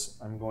blockers,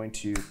 I'm going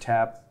to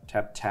tap,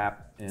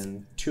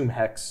 and Tomb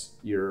Hex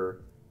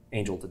your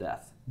angel to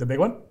death. The big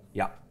one?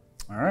 Yeah.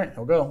 All right,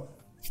 he'll go.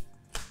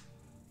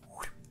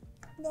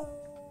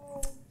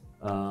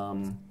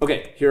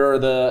 Okay, here are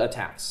the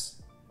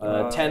attacks.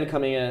 10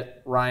 coming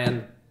at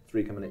Ryan,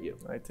 3 coming at you.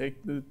 I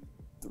take the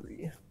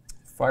 3.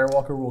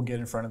 Firewalker will get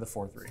in front of the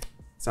 4/3.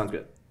 Sounds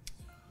good.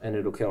 And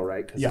it'll kill,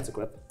 right? Because Yeah. it's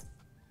equipped.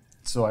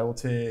 So I will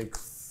take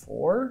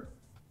 4.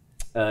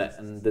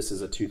 And this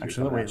is a 2/3.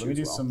 Actually, coming wait, at let you me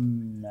do as well.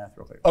 some math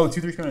real quick. Oh,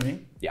 2/3 coming at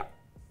me? Yeah.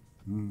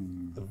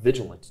 The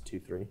vigilant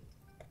 2/3.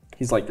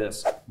 He's like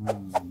this.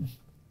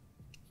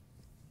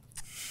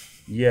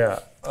 Yeah.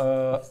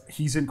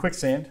 He's in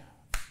quicksand.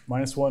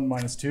 -1,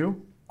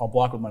 -2. I'll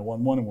block with my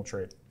 1/1 and we'll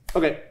trade.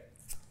 Okay.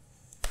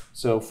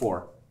 So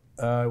 4.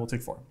 I will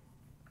take 4.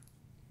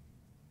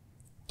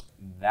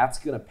 That's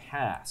gonna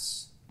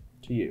pass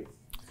to you.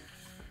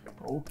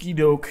 Okie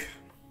doke.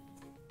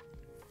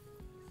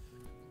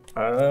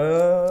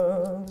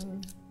 Can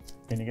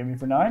you get me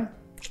for 9?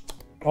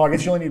 Oh, I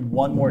guess you only need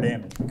 1 more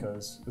damage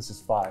because this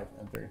is 5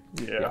 and 3.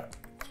 Yeah.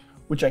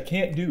 Which I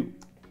can't do.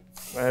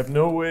 I have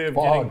no way of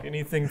Fog. getting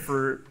anything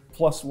for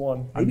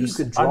 +1. Maybe you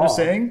could draw. I'm just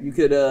saying. You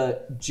could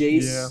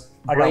Jace,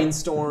 I got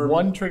brainstorm.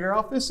 1 trigger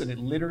off this, and it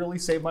literally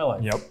saved my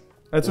life. Yep.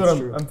 That's That's what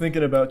true. I'm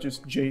thinking about,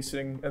 just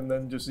jacing and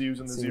then just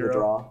using the Seeing 0. the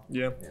draw.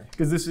 Yeah.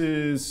 Because this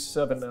is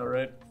 7 now,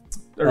 right?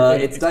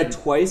 It's died 8.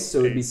 twice, so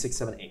it'd be 6,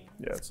 7, 8.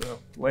 Yeah, so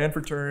land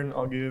for turn,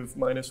 I'll give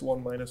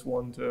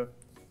 -1/-1 to...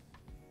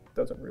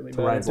 Doesn't really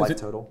matter. Ryan's Does life it-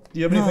 total. Do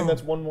you have anything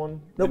that's 1/1?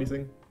 Nope.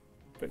 Anything?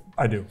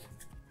 I do.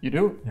 You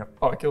do? Yep.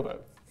 Oh, I killed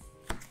that.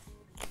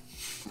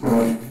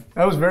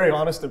 That was very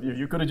honest of you.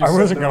 You could have just I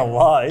wasn't said no. gonna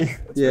lie.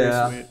 That's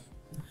very sweet.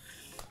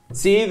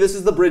 See, this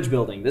is the bridge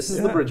building. This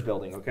is the bridge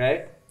building,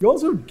 okay? You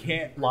also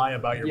can't lie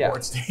about your Yeah.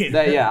 board state.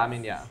 I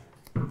mean, yeah.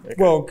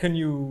 Well, can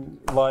you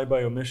lie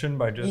by omission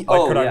by just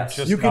Oh, could yes. I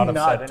just You not have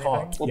cannot said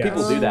talk. anything? Well, Yes.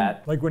 people do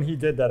that. Like when he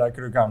did that, I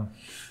could have gone.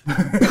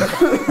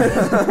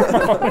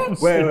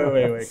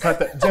 Wait. Cut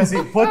that.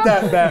 Jesse, put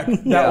that back.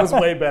 That was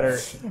way better.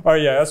 Oh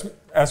yeah,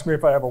 ask me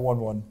if I have a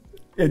 1/1.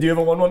 Yeah, do you have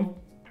a 1/1?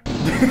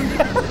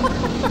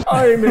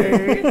 I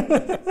may.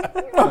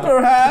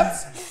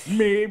 Perhaps.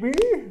 Maybe.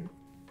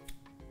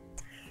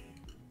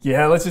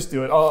 Yeah, let's just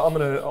do it.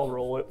 I'll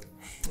roll it.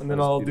 And then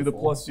That's I'll do the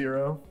beautiful.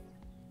 +0.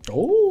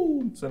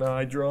 Oh. So now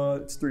I draw,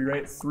 it's 3,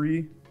 right?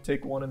 3,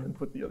 take 1, and then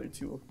put the other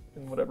 2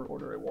 in whatever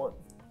order I want.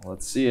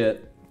 Let's see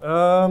it.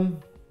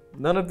 None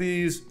of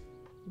these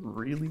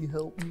really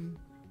help me.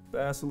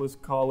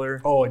 Basilisk Collar.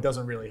 Oh, it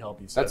doesn't really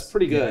help you. sis. That's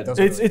pretty Yeah, good. it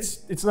doesn't really-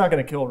 It's not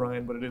gonna kill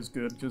Ryan, but it is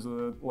good because of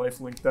the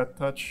lifelink death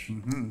touch.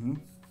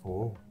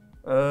 Oh.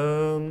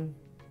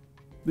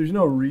 There's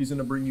no reason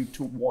to bring you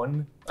to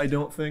 1, I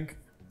don't think.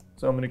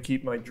 So I'm gonna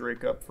keep my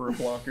Drake up for a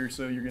blocker.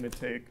 So you're gonna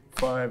take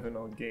 5, and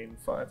I'll gain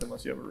 5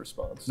 unless you have a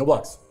response. No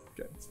blocks.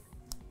 Okay.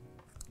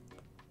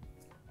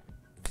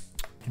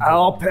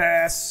 I'll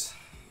pass.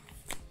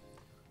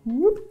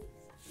 Whoop.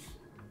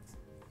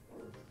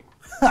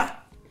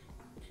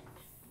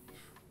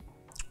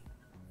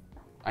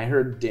 I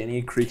heard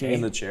Danny creaking in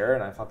the chair,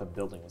 and I thought the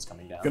building was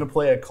coming down. Gonna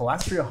play a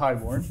Calastria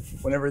Highborn.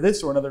 Whenever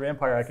this or another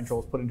vampire I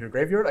control is put into a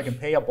graveyard, I can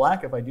pay a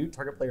black. If I do,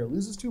 target player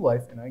loses 2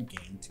 life, and I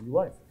gain 2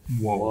 life.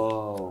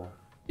 Whoa.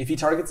 If he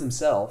targets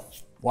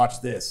himself. Watch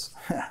this.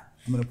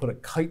 I'm gonna put a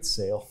kite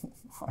sail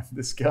on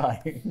this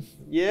guy,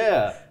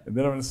 Yeah. and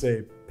then I'm gonna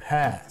say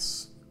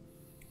pass.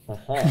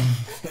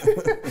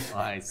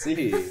 I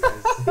see.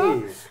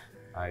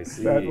 I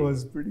see. That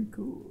was pretty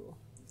cool.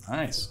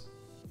 Nice.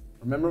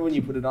 Remember when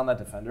you put it on that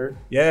defender?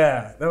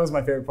 Yeah, that was my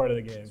favorite part of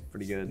the game.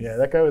 Pretty good. Yeah,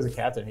 that guy was a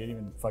captain. He didn't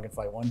even fucking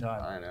fight one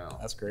time. I know.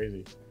 That's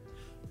crazy.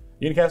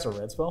 You gonna cast a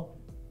red spell?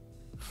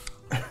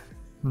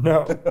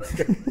 No.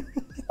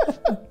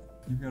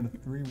 You've got a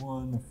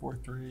 3/1, a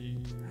 4/3.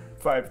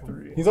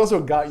 5/3. He's also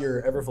got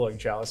your Everflowing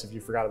Chalice, if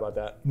you forgot about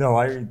that. No,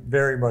 I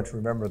very much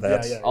remember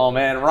that. Yeah. Oh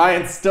man,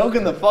 Ryan's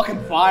stoking the fucking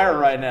fire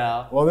right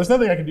now. Well, there's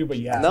nothing I can do but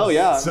yap. No,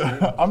 yeah. So,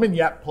 I'm in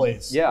yap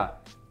place. Yeah,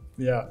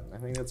 Yeah. I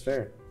think that's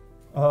fair.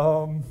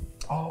 Oh.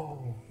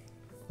 All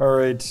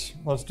right,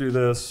 let's do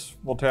this.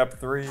 We'll tap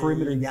 3.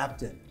 Perimeter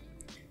yapped in.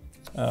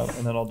 And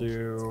then I'll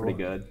do. Pretty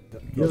good.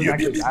 He doesn't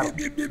actually battle.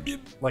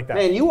 Like that.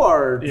 Man, you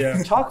are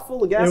Yeah. chock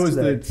full of gas It was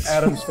today. the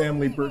Adams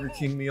Family Burger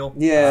King meal.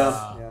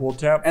 Yeah. We'll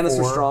tap And the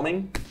 4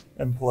 Surstroming.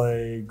 and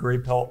play Grey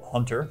Pelt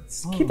Hunter.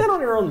 Keep that on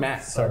your own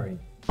map. Sorry.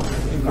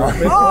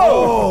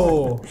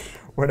 Oh!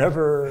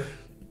 Whenever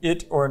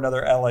it or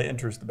another ally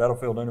enters the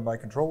battlefield under my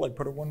control, I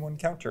put a 1/1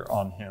 counter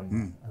on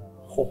him.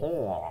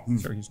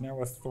 So he's now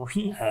a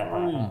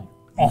 3/3.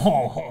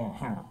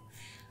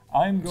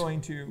 I'm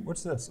going to.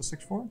 What's this? A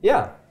 6/4?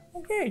 Yeah.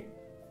 Okay.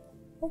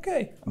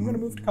 I'm going to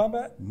move to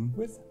combat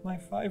with my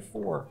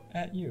 5/4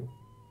 at you.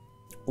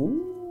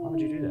 Why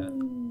would you do that?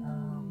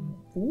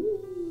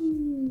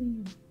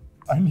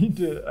 I need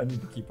to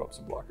keep up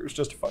some blockers.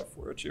 Just a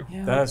 5/4 at you.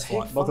 That's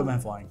flying. Both of them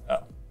have flying.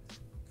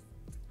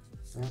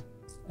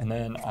 And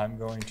then I'm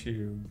going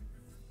to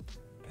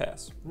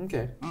pass.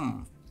 Okay.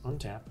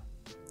 Untap.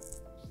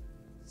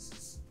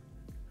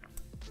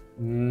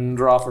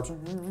 Draw for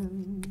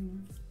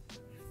turn.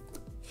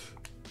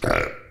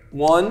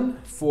 1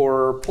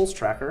 for Pulse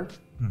Tracker.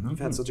 You've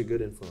had such a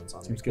good influence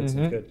on me. Seems good.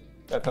 Seems good.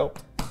 That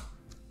helped.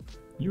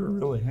 You were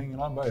really hanging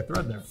on by a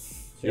thread there.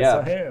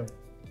 Yes, I am.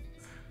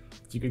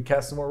 If you could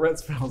cast some more red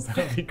spells, that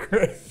would be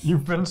great.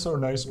 You've been so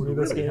nice to me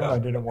this game. I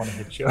didn't want to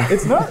hit you.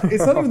 It's not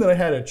even that I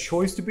had a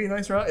choice to be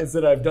nice around, it's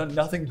that I've done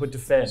nothing but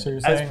defend. So you're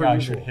as saying per I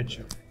usual. should hit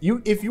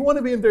you. If you want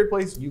to be in third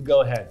place, you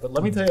go ahead. But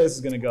let me tell you how this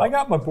is going to go. I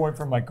got my point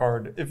from my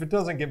card. If it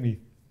doesn't get me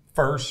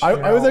first,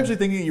 I was actually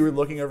thinking you were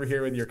looking over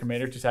here with your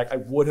commander to attack. I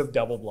would have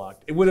double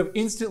blocked. It would have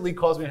instantly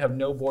caused me to have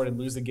no board and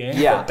lose the game.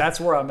 Yeah. But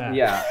that's where I'm at.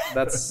 Yeah,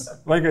 that's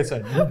like I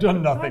said, you've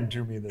done nothing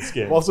to me this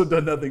game, I've also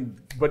done nothing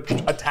but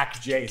attack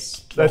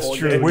Jace. the That's whole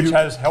true. game. which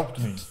has helped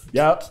me.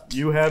 Yep.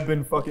 You have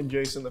been fucking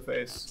Jace in the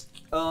face.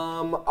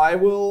 I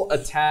will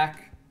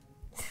attack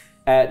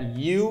At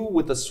you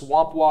with a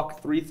Swamp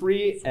Walk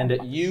 3/3, and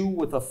at you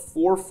with a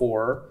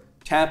 4/4,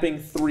 tapping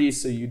 3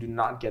 so you do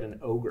not get an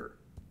ogre.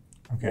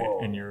 Okay,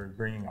 and you're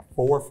bringing a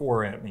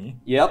 4/4 at me.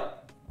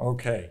 Yep.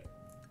 Okay.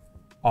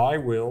 I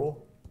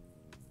will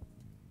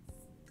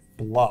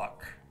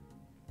block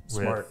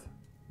with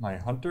my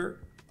hunter,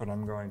 but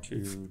I'm going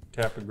to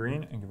tap a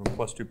green and give him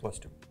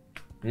 +2/+2.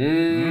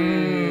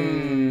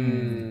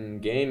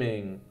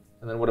 Gaming.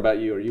 And then what about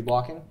you? Are you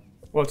blocking?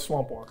 Well, it's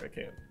Swamp Walk. I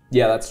can't.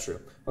 Yeah, that's true.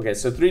 Okay,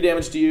 so 3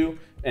 damage to you,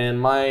 and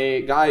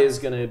my guy is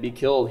going to be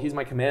killed. He's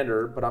my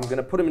commander, but I'm going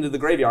to put him into the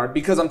graveyard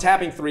because I'm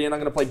tapping 3, and I'm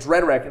going to play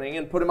Dread Reckoning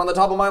and put him on the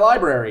top of my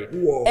library.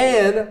 Whoa.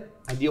 And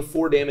I deal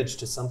 4 damage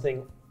to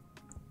something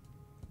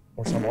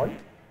or someone.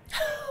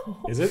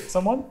 Is it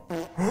someone?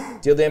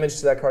 Deal damage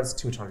to that card's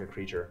 2-target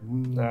creature.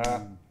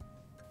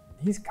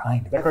 He's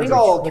kind of. I think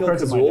I'll kill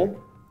Kazul.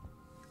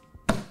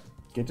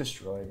 Get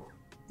destroyed.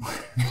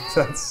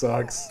 That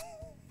sucks.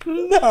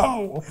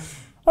 No!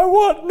 I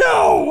want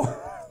no!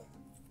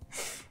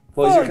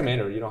 Well, he's your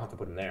commander. You don't have to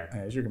put him there.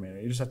 Yeah, he's your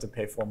commander. You just have to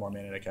pay 4 more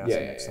mana to cast Yeah,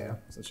 him yeah, next yeah. time.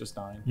 So it's just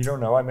 9. You don't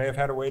know. I may have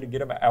had a way to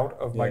get him out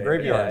of my Yeah,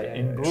 graveyard yeah,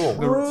 in yeah. Brawl.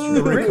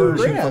 The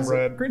recursion has from it.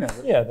 red. Green has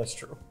it. Yeah, that's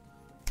true.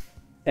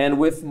 And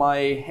with my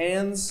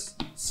hands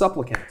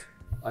supplicant,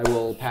 I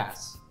will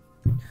pass.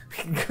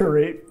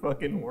 Great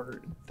fucking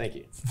word. Thank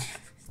you.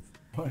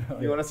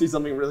 You want to see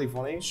something really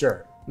funny?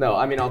 Sure. No,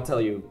 I mean, I'll tell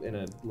you in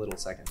a little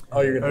second.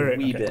 Oh, you're gonna. All right,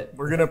 wee okay. bit.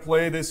 We're gonna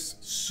play this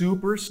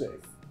super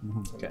safe.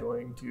 Okay. I'm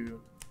going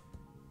to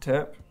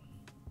tap,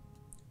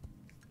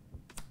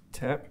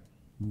 tap,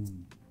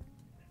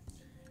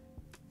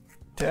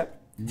 tap,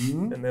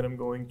 and then I'm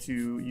going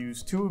to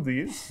use 2 of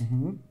these.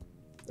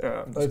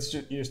 It's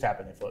just, you just tap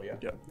and they float. Yeah.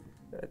 Yeah.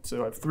 Alright,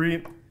 so I have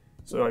 3.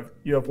 So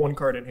you have 1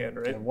 card in hand,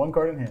 right? And 1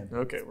 card in hand.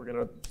 Okay, we're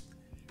gonna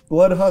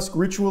Bloodhusk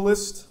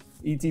Ritualist.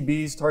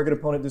 ETBs, target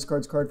opponent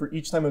discards card for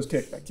each time it was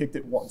kicked. I kicked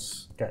it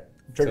once. Okay.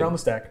 Trigger on the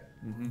stack.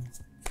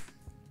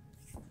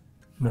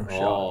 No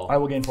shot. I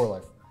will gain 4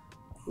 life.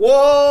 Whoa!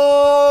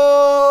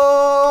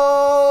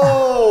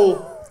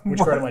 Which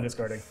card am I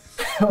discarding?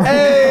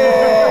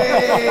 Hey!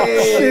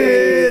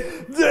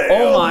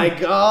 Oh my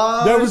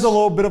god! That was a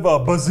little bit of a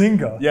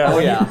bazinga. Yeah. Oh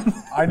yeah.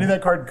 I knew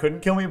that card couldn't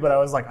kill me, but I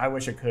was like, I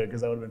wish it could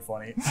because that would have been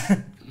funny.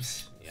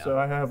 So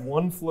I have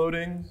 1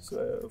 floating. So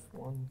I have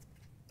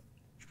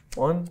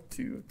 1,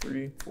 2,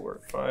 3, 4,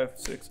 5,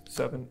 6,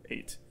 7,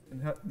 8.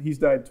 And he's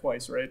died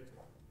twice, right?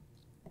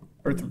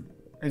 Or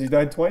has he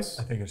died twice?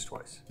 I think it's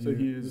twice. So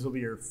he This is. will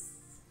be your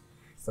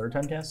 3rd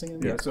time casting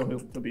him? Yeah, so he'll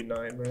be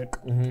 9, right?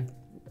 Mm-hmm.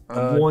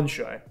 I'm 1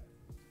 shy.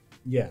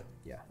 Yeah.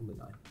 Yeah, he'll be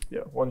 9.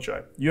 Yeah, 1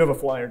 shy. You have a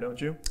flyer, don't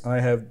you? I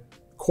have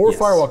Core Yes.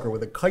 Firewalker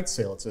with a kite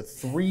sail. It's a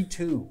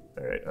 3/2.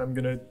 All right, I'm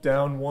gonna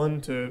down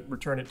 1 to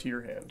return it to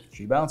your hand.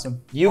 She bounce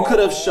him. You could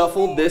have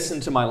shuffled this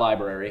into my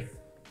library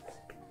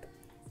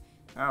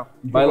Ow.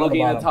 by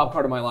looking at the bottom. top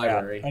card of my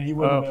library. And he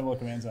wouldn't have been able to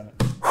commands on it.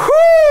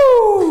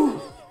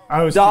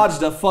 I was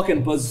Dodged a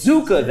fucking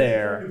bazooka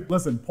there.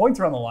 Listen, points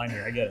are on the line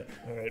here. I get it.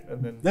 All right,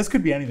 and then This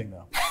could be anything,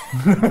 though.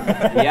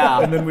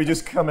 Yeah. and then we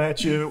just come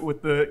at you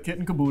with the kit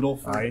and caboodle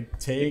for I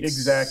take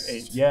exact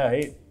 8. Yeah,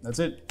 8. That's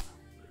it.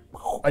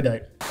 I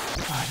died.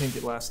 I didn't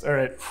get last. All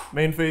right,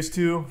 main phase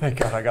 2. Thank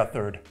God I got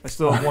 3rd. I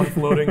still have 1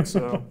 floating,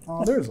 so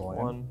Oh, there's a line.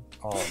 1.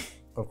 Oh,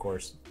 of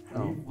course.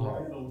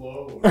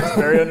 Hello. That's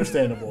very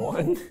understandable.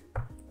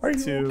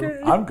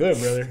 2. I'm good,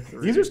 brother.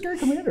 These are scary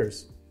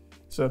commanders.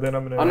 So then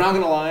I'm gonna. I'm not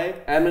gonna lie,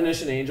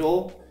 Admonition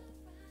Angel,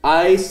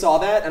 I saw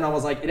that and I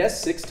was like, it has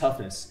 6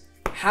 toughness.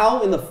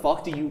 How in the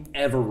fuck do you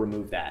ever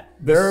remove that?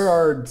 There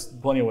are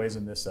plenty of ways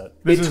in this set.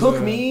 This It is took a-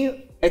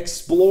 me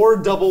explore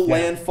double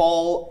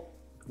landfall,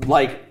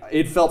 like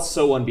it felt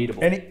so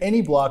unbeatable.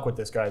 Any block with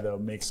this guy, though,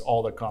 makes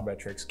all the combat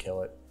tricks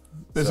kill it.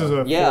 This is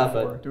a 4/4. Yeah,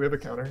 but- Do we have a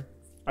counter?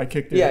 I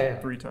kicked it Yeah.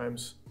 3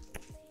 times.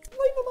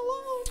 Leave him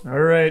alone.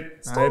 All right,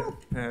 Stop.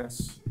 I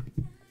pass.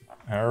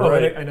 All Oh,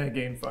 right. and I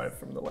gained 5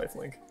 from the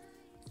lifelink.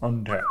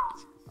 Untap.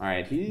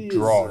 Alright, he's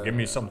Draw. Give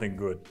me something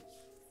good.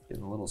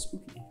 getting a little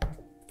spooky.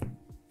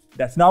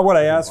 That's not what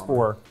I asked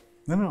for.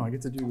 No, I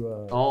get to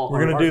do. Oh,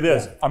 We're going to do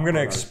this. I'm going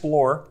to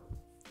explore.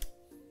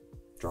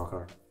 Draw a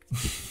card.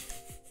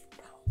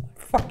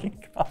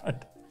 Fucking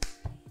God.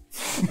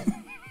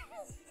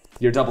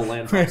 Your double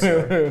landfall,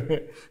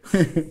 sir.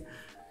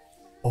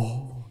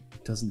 Oh,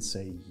 it doesn't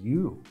say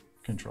you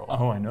control.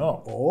 Oh, I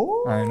know.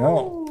 Oh, I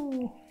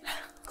know.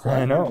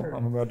 I know.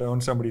 I'm about to own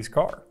somebody's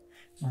car.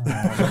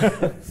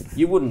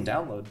 You wouldn't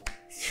download.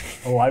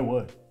 Oh, I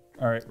would.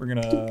 All right, we're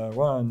gonna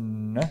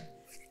 1,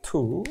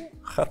 2,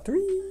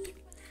 3,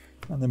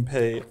 and then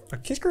pay a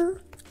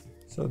kicker.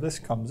 So this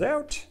comes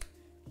out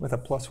with a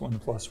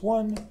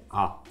 +1/+1.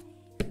 Ah.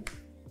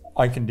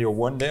 I can deal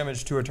 1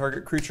 damage to a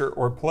target creature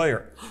or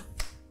player.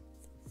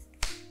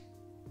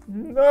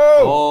 No!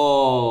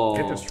 Oh.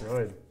 Get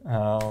destroyed.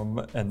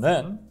 And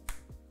then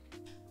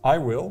I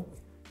will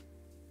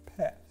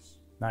pass.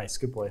 Nice,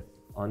 good play.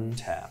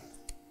 Untap.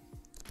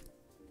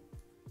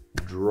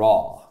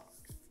 Draw.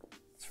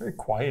 It's very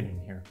quiet in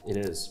here. It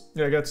is.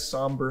 Yeah, I got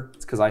somber.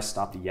 It's because I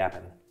stopped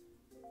yapping.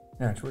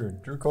 Yeah, it's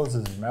weird. Drew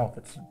closes his mouth.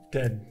 It's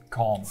dead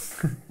calm.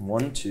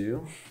 1,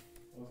 2.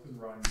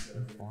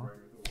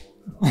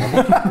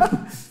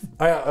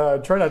 I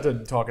try not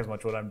to talk as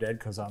much when I'm dead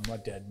because I'm a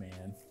dead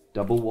man.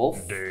 Double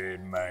wolf.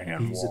 Dead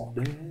man. He's a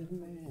dead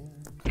man.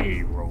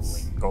 He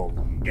rolling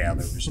golden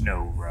gathers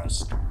no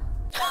rust.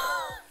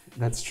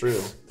 That's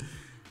true.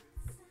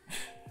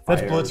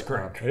 That's Fired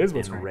Blitzcrank. up It is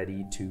and Blitzcrank.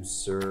 ready to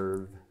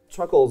serve.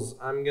 Chuckles,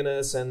 I'm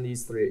gonna send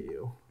these 3 at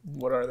you.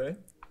 What are they?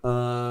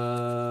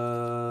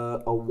 A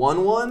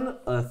 1/1,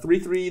 a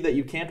 3/3 that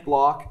you can't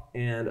block,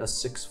 and a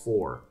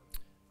 6/4.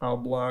 I'll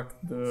block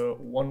the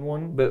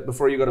 1/1. But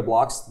before you go to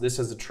blocks, this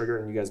has a trigger,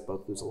 and you guys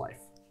both lose a life.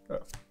 Oh,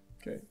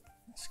 okay.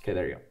 Okay,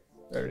 there you go.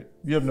 All right.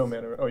 You have no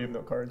mana. Oh, you have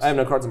no cards. I have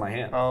no cards in my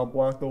hand. I'll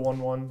block the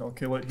 1/1. I'll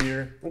kill it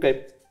here.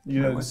 Okay.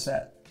 You What's guys.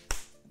 that?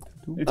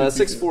 It's a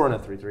 6/4 and a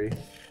 3/3.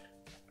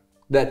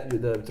 That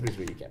the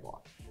 3/3 you can't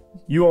block.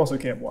 You also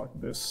can't block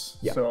this.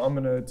 Yeah. So I'm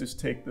gonna just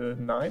take the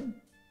 9.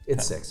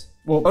 It's 6.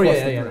 Well, Oh plus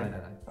yeah, the yeah, 3.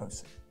 9. Oh,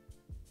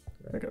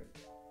 Okay.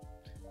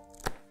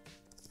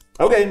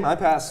 Okay, I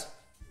pass.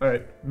 All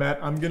right, Matt.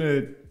 I'm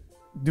gonna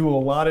do a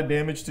lot of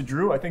damage to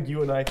Drew. I think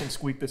you and I can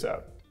squeak this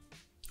out.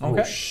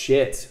 Oh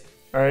shit!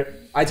 All right.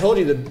 I told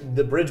you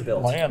the bridge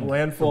build. Land.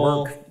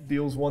 Landfall Work.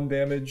 deals 1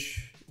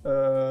 damage.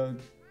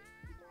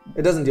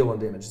 It doesn't deal 1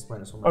 damage. It's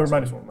 -1. Or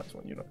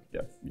 -1. You know.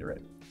 Yeah, you're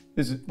right.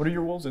 Is it? What are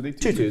your wolves? Are they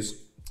 2 2/2s.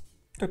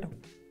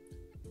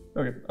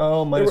 Okay.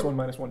 I'll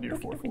 -1 to your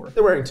 4/4.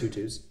 They're wearing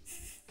 2/2s.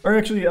 Or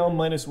actually, I'll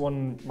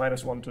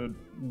 -1 to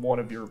one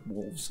of your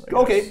wolves. I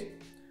guess. Okay.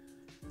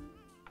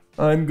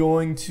 I'm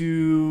going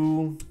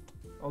to.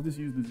 I'll just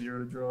use the 0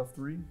 to draw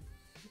 3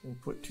 and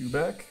put 2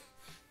 back.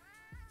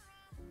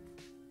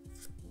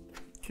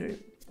 Okay,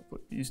 I'll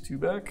put these 2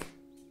 back.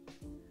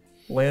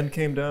 Land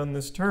came down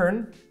this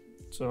turn,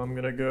 so I'm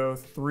gonna go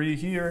 3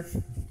 here,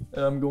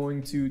 and I'm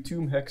going to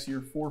Tomb Hex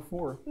your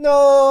 4/4.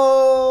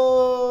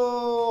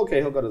 No. Okay,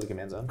 he'll go to the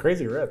command zone.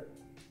 Crazy rip.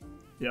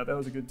 Yeah, that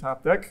was a good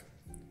top deck.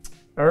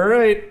 All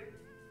right,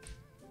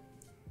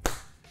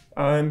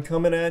 I'm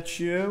coming at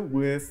you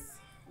with.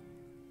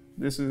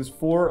 This is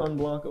 4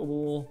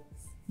 unblockable.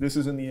 This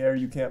is in the air.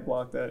 You can't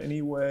block that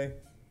anyway.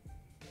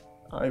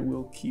 I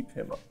will keep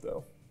him up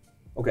though.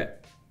 Okay.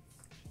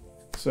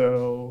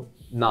 So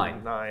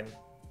 9. 9.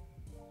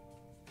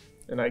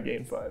 And I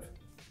gain 5.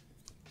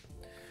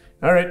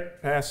 All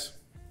right, pass.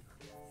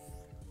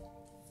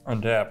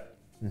 Untap.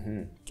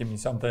 Give me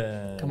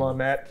something. Come on,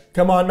 Matt.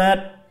 Come on,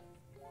 Matt.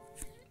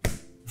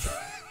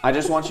 I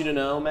just want you to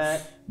know,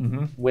 Matt,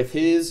 with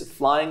his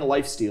flying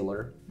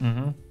lifestealer,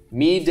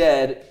 me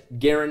dead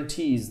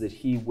guarantees that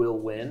he will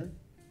win,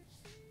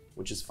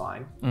 which is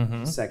fine.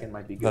 Second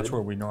might be good. That's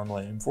what we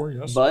normally aim for,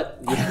 yes. But,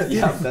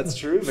 yeah, that's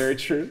true. Very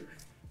true.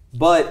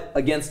 But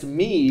against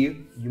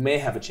me, you may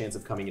have a chance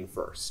of coming in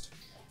first.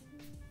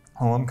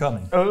 Oh, I'm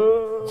coming.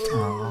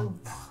 Oh.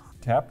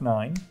 Tap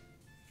 9.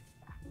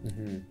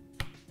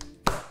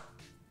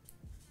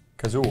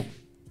 Kazoo.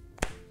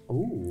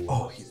 Ooh.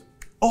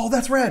 Oh,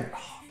 that's red.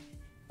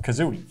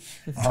 Kazooie.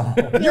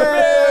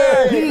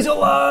 He's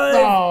alive.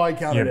 Oh, I You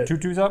counted have it.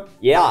 2/2s up?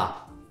 Yeah.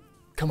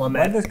 Come on,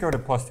 Why Matt. did this go to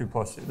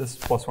 +2/+2? This is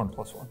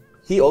 +1/+1.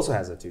 He also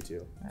has a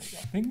 2/2. I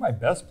think my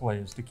best play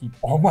is to keep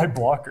all my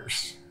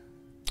blockers.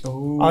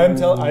 I'm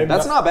telling.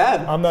 That's not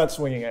bad. I'm not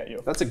swinging at you.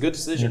 That's a good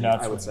decision, You're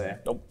not I would say.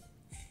 swinging.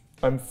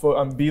 I'm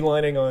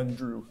beelining on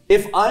Drew.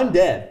 If I'm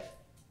dead,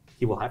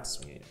 he will have to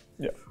swing at you.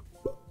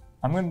 Yeah.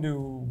 I'm going to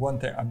do one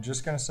thing. I'm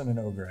just going to send an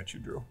ogre at you,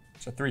 Drew.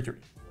 It's a 3/3.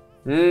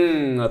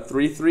 A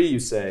 3/3, you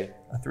say.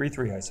 A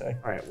 3/3, I say.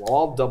 All right, well,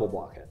 I'll double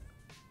block it.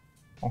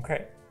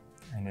 Okay.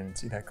 I didn't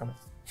see that coming.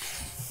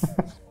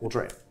 We'll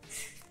trade.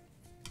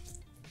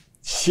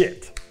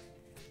 Shit.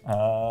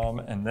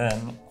 And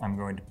then I'm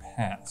going to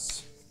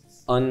pass.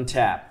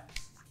 Untap.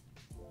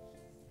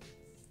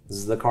 This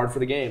is the card for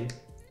the game.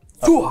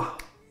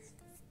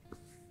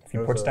 If he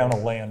puts down a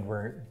land,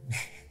 we're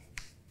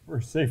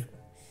safe.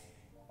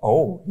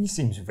 Oh, he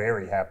seems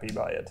very happy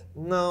by it.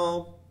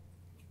 No,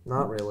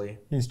 not really.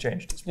 He's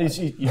changed his mind.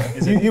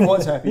 He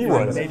was happy. He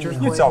was.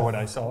 You saw what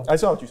I saw. I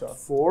saw what you saw.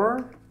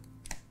 4,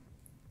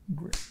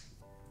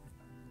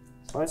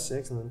 5,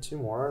 6, and then 2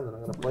 more, and then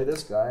I'm gonna play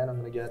this guy, and I'm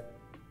gonna get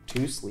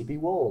 2 sleepy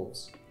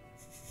wolves.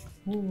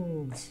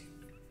 And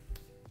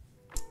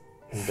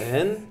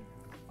then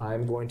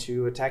I'm going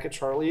to attack at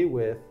Charlie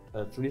with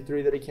a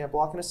 3/3 that he can't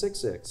block and a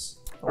 6/6.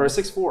 Or a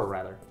 6/4,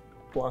 rather.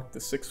 Block the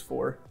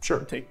 6/4. Sure.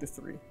 And take the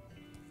 3.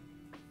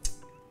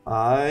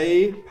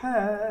 I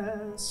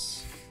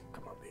pass.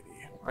 Come on, baby.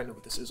 I know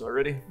what this is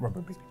already.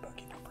 Rubber baby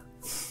buggy number.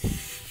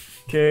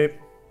 Okay.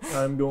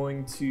 I'm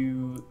going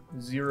to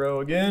 0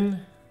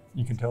 again.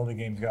 You can tell the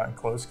game's gotten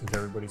close because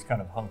everybody's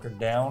kind of hunkered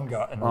down,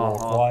 gotten a little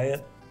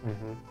quiet.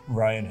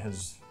 Ryan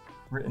has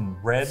written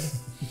red.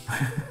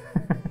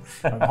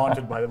 I'm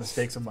haunted by the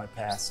mistakes of my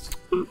past.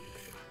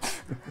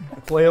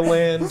 Play a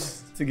land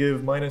to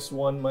give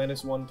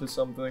 -1/-1 to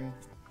something.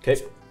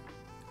 Okay.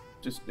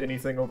 Just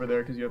anything over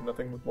there because you have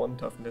nothing with 1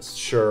 toughness.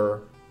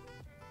 Sure.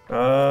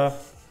 I'll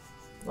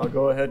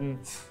go ahead and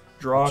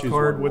draw a Choose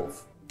card one with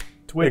wolf.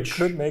 Twitch. It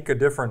could make a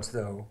difference,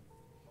 though,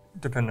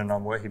 depending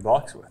on what he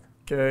blocks with.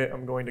 Okay,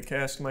 I'm going to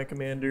cast my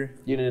commander.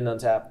 You didn't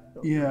untap.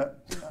 Yeah.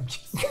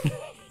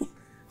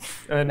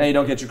 And Now you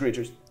don't get your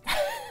creatures.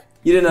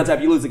 You didn't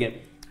untap, you lose the game.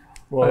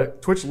 Well,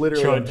 Twitch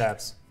literally Chud.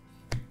 untaps.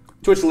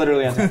 Twitch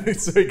literally untapped.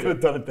 So he could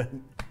have done it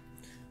then.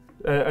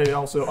 I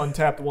also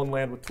untapped one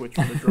land with Twitch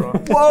from the draw.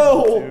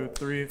 Whoa! 1, 2,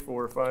 3,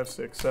 4, 5,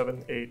 6,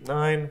 7, 8,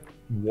 9.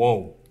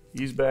 Whoa.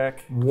 He's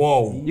back.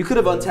 Whoa. You could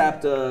have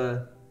untapped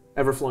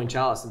Everflowing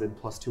Chalice and been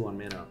 +2 on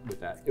mana with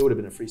that. It would have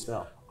been a free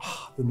spell.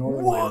 The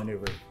northern land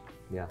maneuver.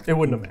 Yeah. It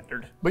wouldn't have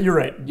mattered. But you're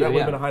right. That Yeah, would have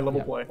yeah. been a high level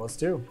Yeah. play.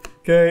 +2.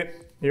 Okay,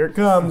 here it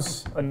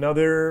comes.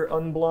 Another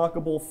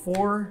unblockable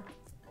 4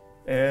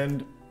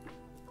 and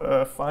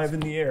 5 in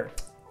the air.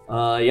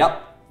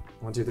 Yep.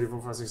 1, 2, 3,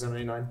 4, 5, 6, 7,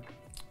 8, 9.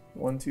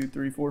 1, 2,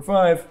 3, 4,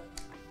 5.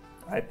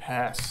 I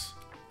pass.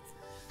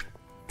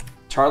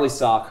 Charlie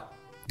Sock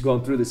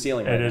going through the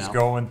ceiling right It is now.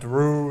 going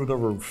through the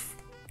roof.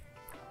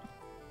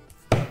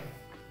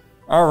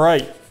 All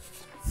right.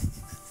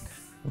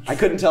 I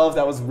couldn't tell if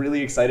that was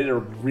really excited or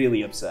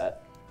really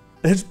upset.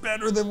 It's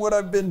better than what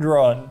I've been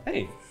drawing.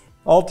 Hey,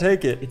 I'll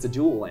take it. it's a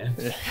dual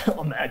land.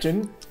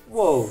 Imagine.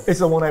 Whoa. It's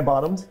the one I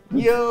bottomed.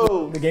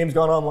 Yo. The game's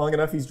gone on long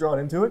enough, he's drawn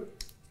into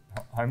it.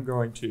 I'm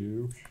going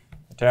to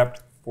tap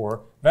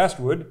for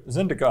Vastwood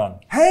Zendikon.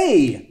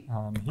 Hey!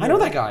 I know Here.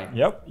 that guy.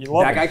 Yep, you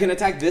love That it. guy can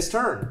attack this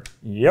turn.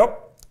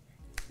 Yep.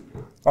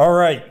 All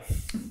right.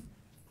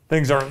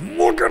 Things are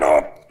looking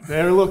up.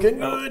 They're looking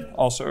good.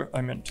 Also,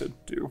 I meant to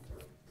do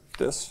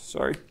this.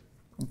 Sorry.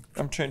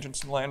 I'm changing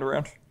some land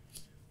around.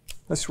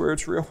 I swear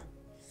it's real.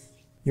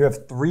 You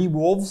have 3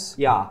 wolves?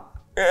 Yeah.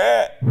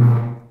 Eh.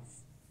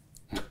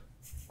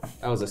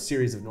 That was a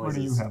series of What noises.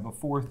 do you have? A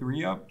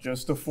 4/3 up?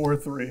 Just a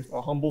 4-3.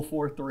 A humble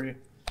 4-3.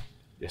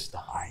 Just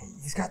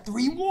He's got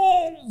 3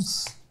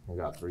 wolves. I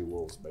got 3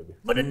 wolves, baby.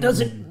 But it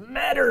doesn't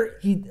matter.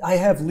 I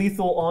have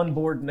lethal on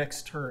board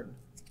next turn.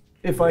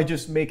 If I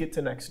just make it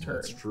to next turn.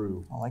 That's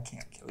true. Well, I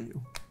can't kill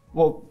you.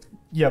 Well,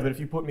 yeah, but if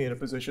you put me in a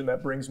position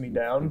that brings me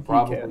down, you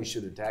Probably can.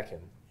 should attack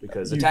him.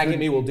 Because You attacking could-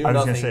 me will do I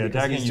was nothing going to say, because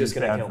attacking he's you just is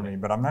going to bad kill for me. me,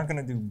 but I'm not going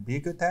to do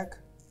big attack.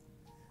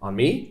 On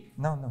me?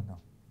 No.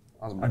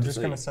 I was about I'm to just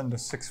say. going to send a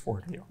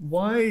 6/4 to you.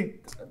 Why?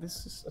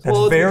 This is That's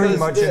Well, it's very because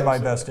much this- in my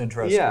best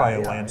interest Yeah, by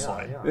a yeah,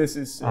 landslide. yeah, yeah. this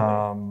is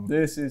silly.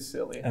 This is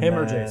silly. And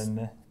Hammer then,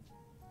 Jace.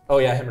 Oh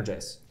yeah, him or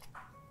Jace.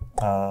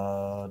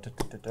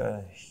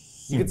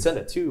 You Him. could send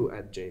it too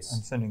at I'm Jace.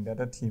 sending that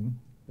at team.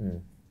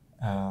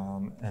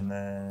 And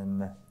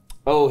then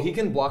Oh, he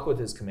can block with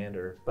his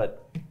commander,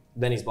 but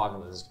then he's blocking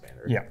with his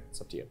commander. Yeah.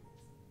 It's up to you.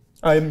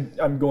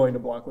 I'm going to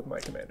block with my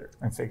commander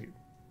I figured,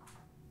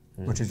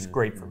 which is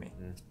great for me.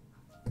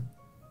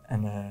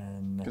 And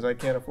then because I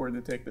can't afford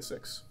to take the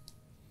 6.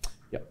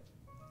 Yep.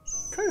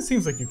 Kind of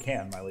seems like you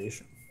can, my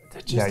liege.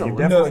 Yeah, you No,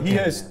 definitely he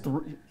can. has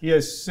he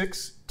has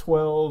 6,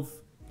 12,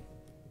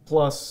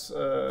 plus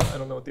I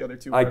don't know what the other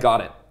 2 are. I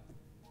got it.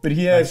 But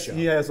he Nice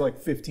has job. like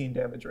 15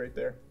 damage right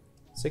there.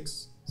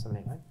 6, 7,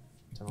 8, 9,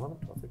 10, 11,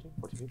 12, 13,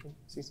 14, 15,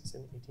 16,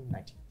 17, 18,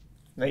 19.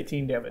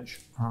 19 damage.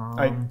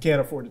 I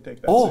can't afford to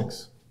take that Oh.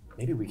 6.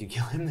 Maybe we could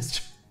kill him this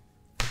turn.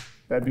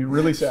 That'd be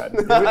really sad.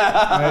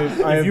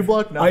 If you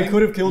block nothing, I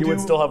could have killed you you.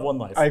 would still have 1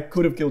 life. I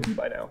could have killed you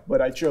by now,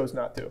 but I chose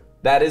not to.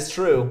 That is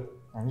true.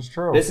 That is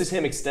true. This is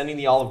him extending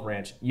the olive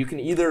branch. You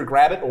can either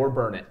grab it or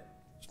burn it.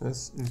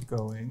 This is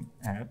going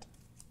at.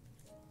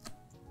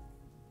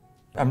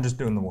 I'm just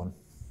doing the 1.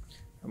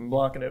 I'm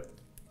blocking it.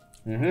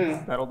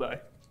 Mm-hmm. That'll die.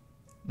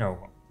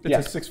 No, It's Yeah.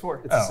 a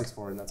 6-4. It's Oh. a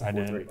 6-4 and that's a I 4-3.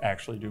 didn't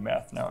actually do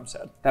math. Now I'm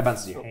sad. That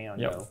bounces you. Hang on,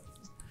 Yep. yo.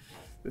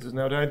 This has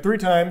now died 3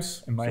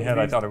 times. In my so head,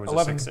 I needs thought it was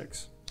 11. a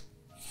 6/6.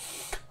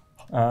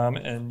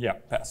 And yeah,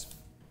 pass.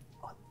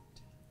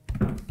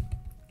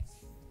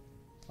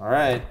 All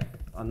right.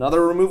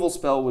 Another removal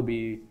spell would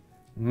be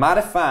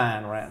mighty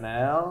fine right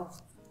now.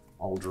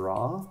 I'll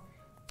draw.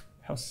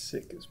 How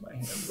sick is my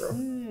hand,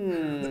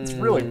 bro? It's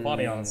really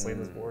funny, honestly,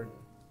 this board.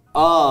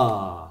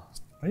 Ah.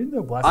 I didn't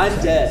know blast.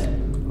 I'm dead.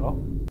 Oh.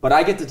 But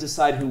I get to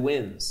decide who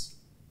wins.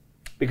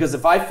 Because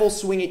if I full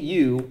swing at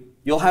you,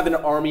 you'll have an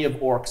army of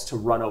orcs to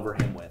run over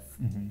him with.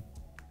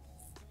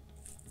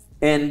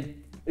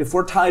 And if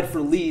we're tied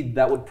for lead,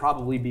 that would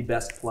probably be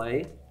best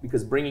play.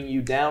 Because bringing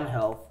you down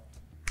health,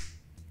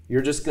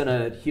 you're just going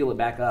to heal it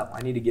back up.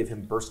 I need to give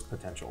him burst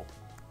potential.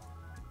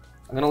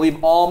 I'm going to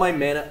leave all my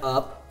mana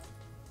up.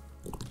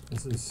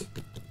 This is.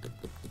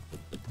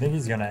 I think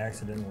he's gonna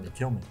accidentally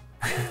kill me.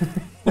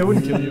 That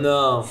wouldn't kill you.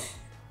 No.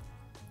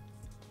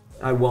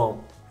 I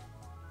won't.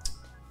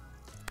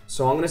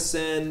 So I'm going to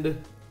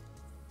send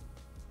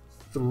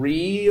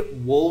 3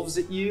 wolves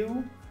at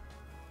you.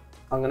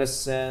 I'm going to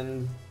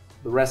send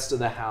the rest of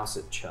the house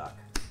at Chuck.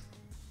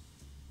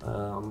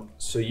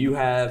 So you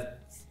have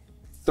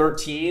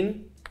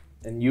 13,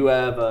 and you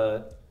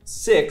have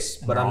 6,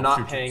 but they're I'm all not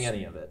 2/2s. paying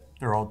any of it.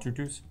 They're all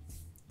 2/2s.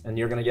 And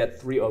you're going to get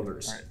 3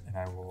 ogres. All right, and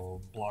I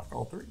will block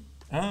all 3.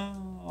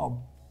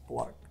 I'll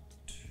block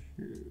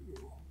 2.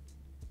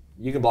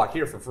 You can block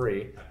here for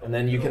free, and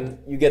then you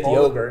get the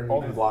ogre, and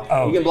you can block.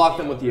 Oh. You can block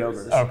them with the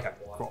ogres. Okay,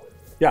 cool.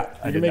 Yeah,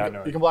 I you did can not make know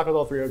you it. can block with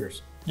all 3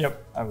 ogres.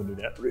 Yep, I will do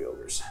that. 3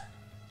 ogres.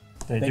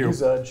 Thank Thank you. you,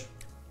 Zudge.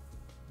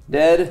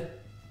 Dead.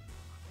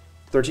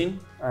 13?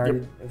 Yep.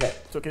 Okay.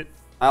 Took it.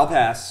 I'll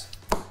pass.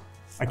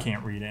 I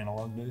can't read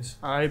analog days.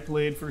 I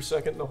played for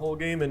second the whole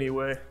game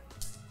anyway.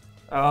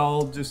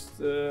 I'll just.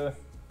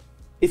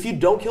 If you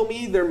don't kill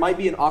me, there might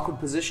be an awkward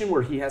position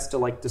where he has to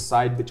like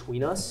decide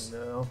between us.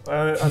 No.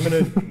 I'm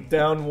gonna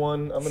down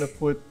one. I'm gonna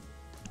put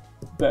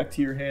back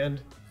to your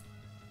hand.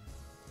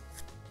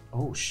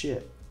 Oh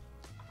shit.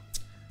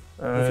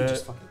 What if he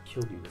just fucking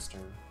killed you this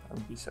turn? That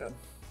would be sad.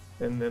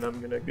 And then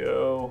I'm gonna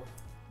go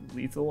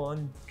lethal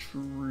on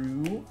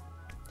True.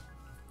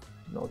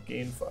 And I'll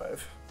gain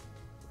 5.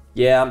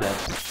 Yeah, I'm dead.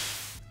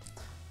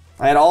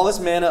 I had all this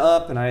mana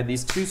up, and I had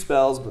these 2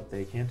 spells, but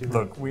they can't do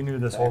Look, we knew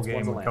this whole That's game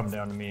one's a would land. come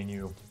down to me and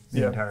you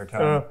the entire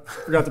time.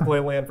 Forgot to play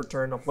land for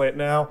turn. I'll play it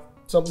now.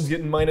 Something's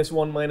getting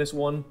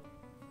 -1/-1.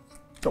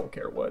 Don't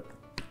care what.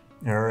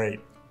 All right.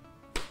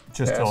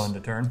 Just till Pass. end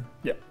of turn.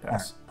 Yeah,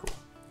 pass.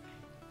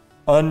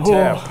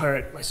 Untap. All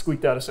right, I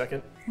squeaked out a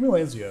second. How many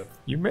lands do you have?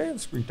 You may have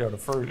squeaked out a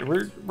first.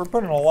 We're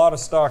putting a lot of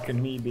stock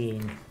in me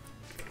being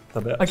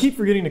the best. I keep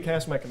forgetting to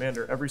cast my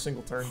commander every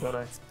single turn, don't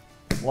I?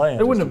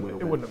 land. It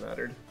wouldn't have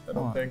mattered. I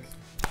don't 1, think,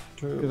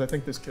 2, because I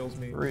think this kills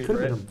me. 3,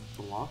 Could have been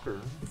a blocker.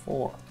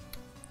 4,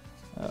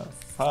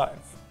 5.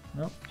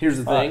 Nope. Here's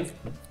the 5.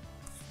 thing.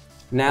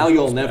 Now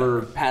you'll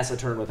never pass a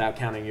turn without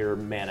counting your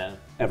mana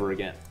ever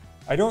again.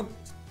 I don't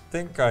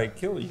think I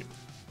kill you.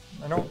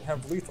 I don't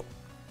have lethal.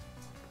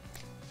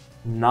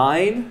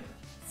 9,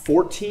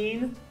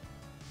 14,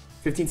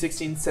 15,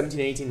 16, 17,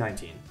 18,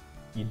 19.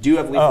 You do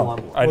have lethal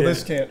on board. I Well, did.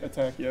 this can't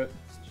attack yet.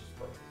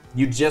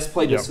 You just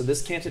played Yep. this, so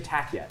this can't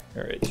attack yet.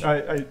 All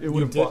right. It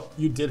would have blocked.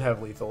 You did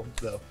have lethal,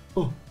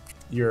 though.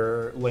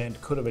 Your land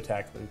could have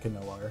attacked, but it can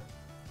no longer.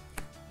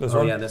 This Oh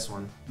one? yeah, this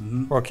one.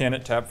 Well, can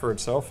it tap for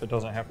itself? It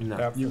doesn't have to No.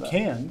 tap for You that.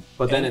 can,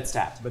 But then it's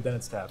tapped. but then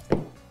it's tapped.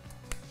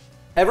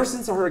 Ever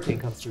since a hurricane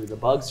comes through, the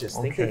bugs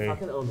just think they Okay.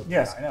 fucking own the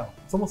Yeah, place. I know.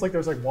 It's almost like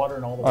there's like water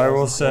in all the walls. I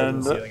will and floors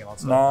and send ceiling and all that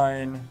stuff.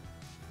 9,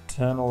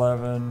 10,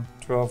 11,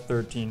 12,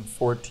 13,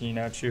 14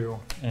 at you.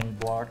 Any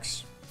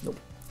blocks? Nope.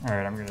 All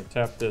right, I'm going to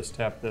tap this,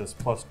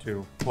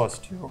 +2,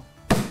 +2,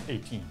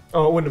 18.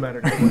 Oh, it wouldn't have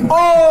mattered.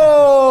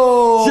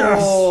 Oh!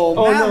 Yes!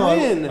 Oh Matt no,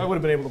 win! I would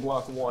have been able to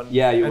block 1.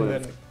 Yeah, you and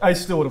would've. then I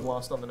still would have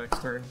lost on the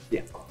next turn.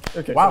 Yeah.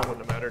 Okay, Wow. so it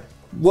wouldn't have mattered.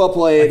 Well I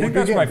played. think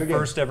that's game, my good game.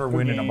 first ever Good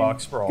win in a game.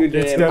 box brawl. Good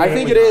It's game. I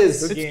think it definitely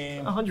is. Good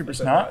game.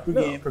 100% not? not. Good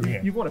game. Good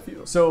game. You've won a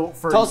few. So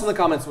for Tell us in the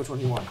comments which one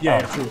you won. yeah,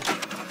 true.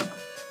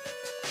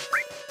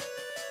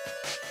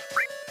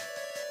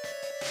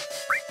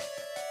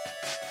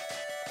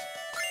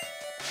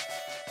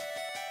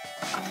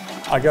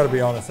 I got to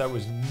be honest, that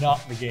was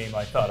not the game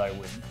I thought I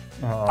would.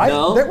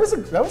 No? That was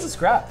a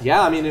scrap.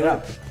 Yeah, I mean,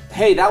 Yeah.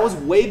 hey, that was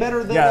way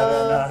better than.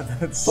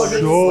 That's fucking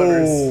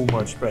So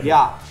much better.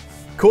 Yeah.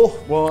 cool.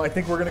 Well, I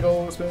think we're gonna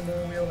go spin the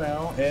wheel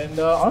now, and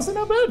honestly,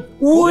 not bad.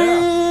 Woo!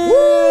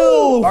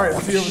 All right,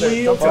 we'll see you over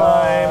there. Jump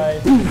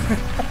time.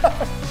 Bye.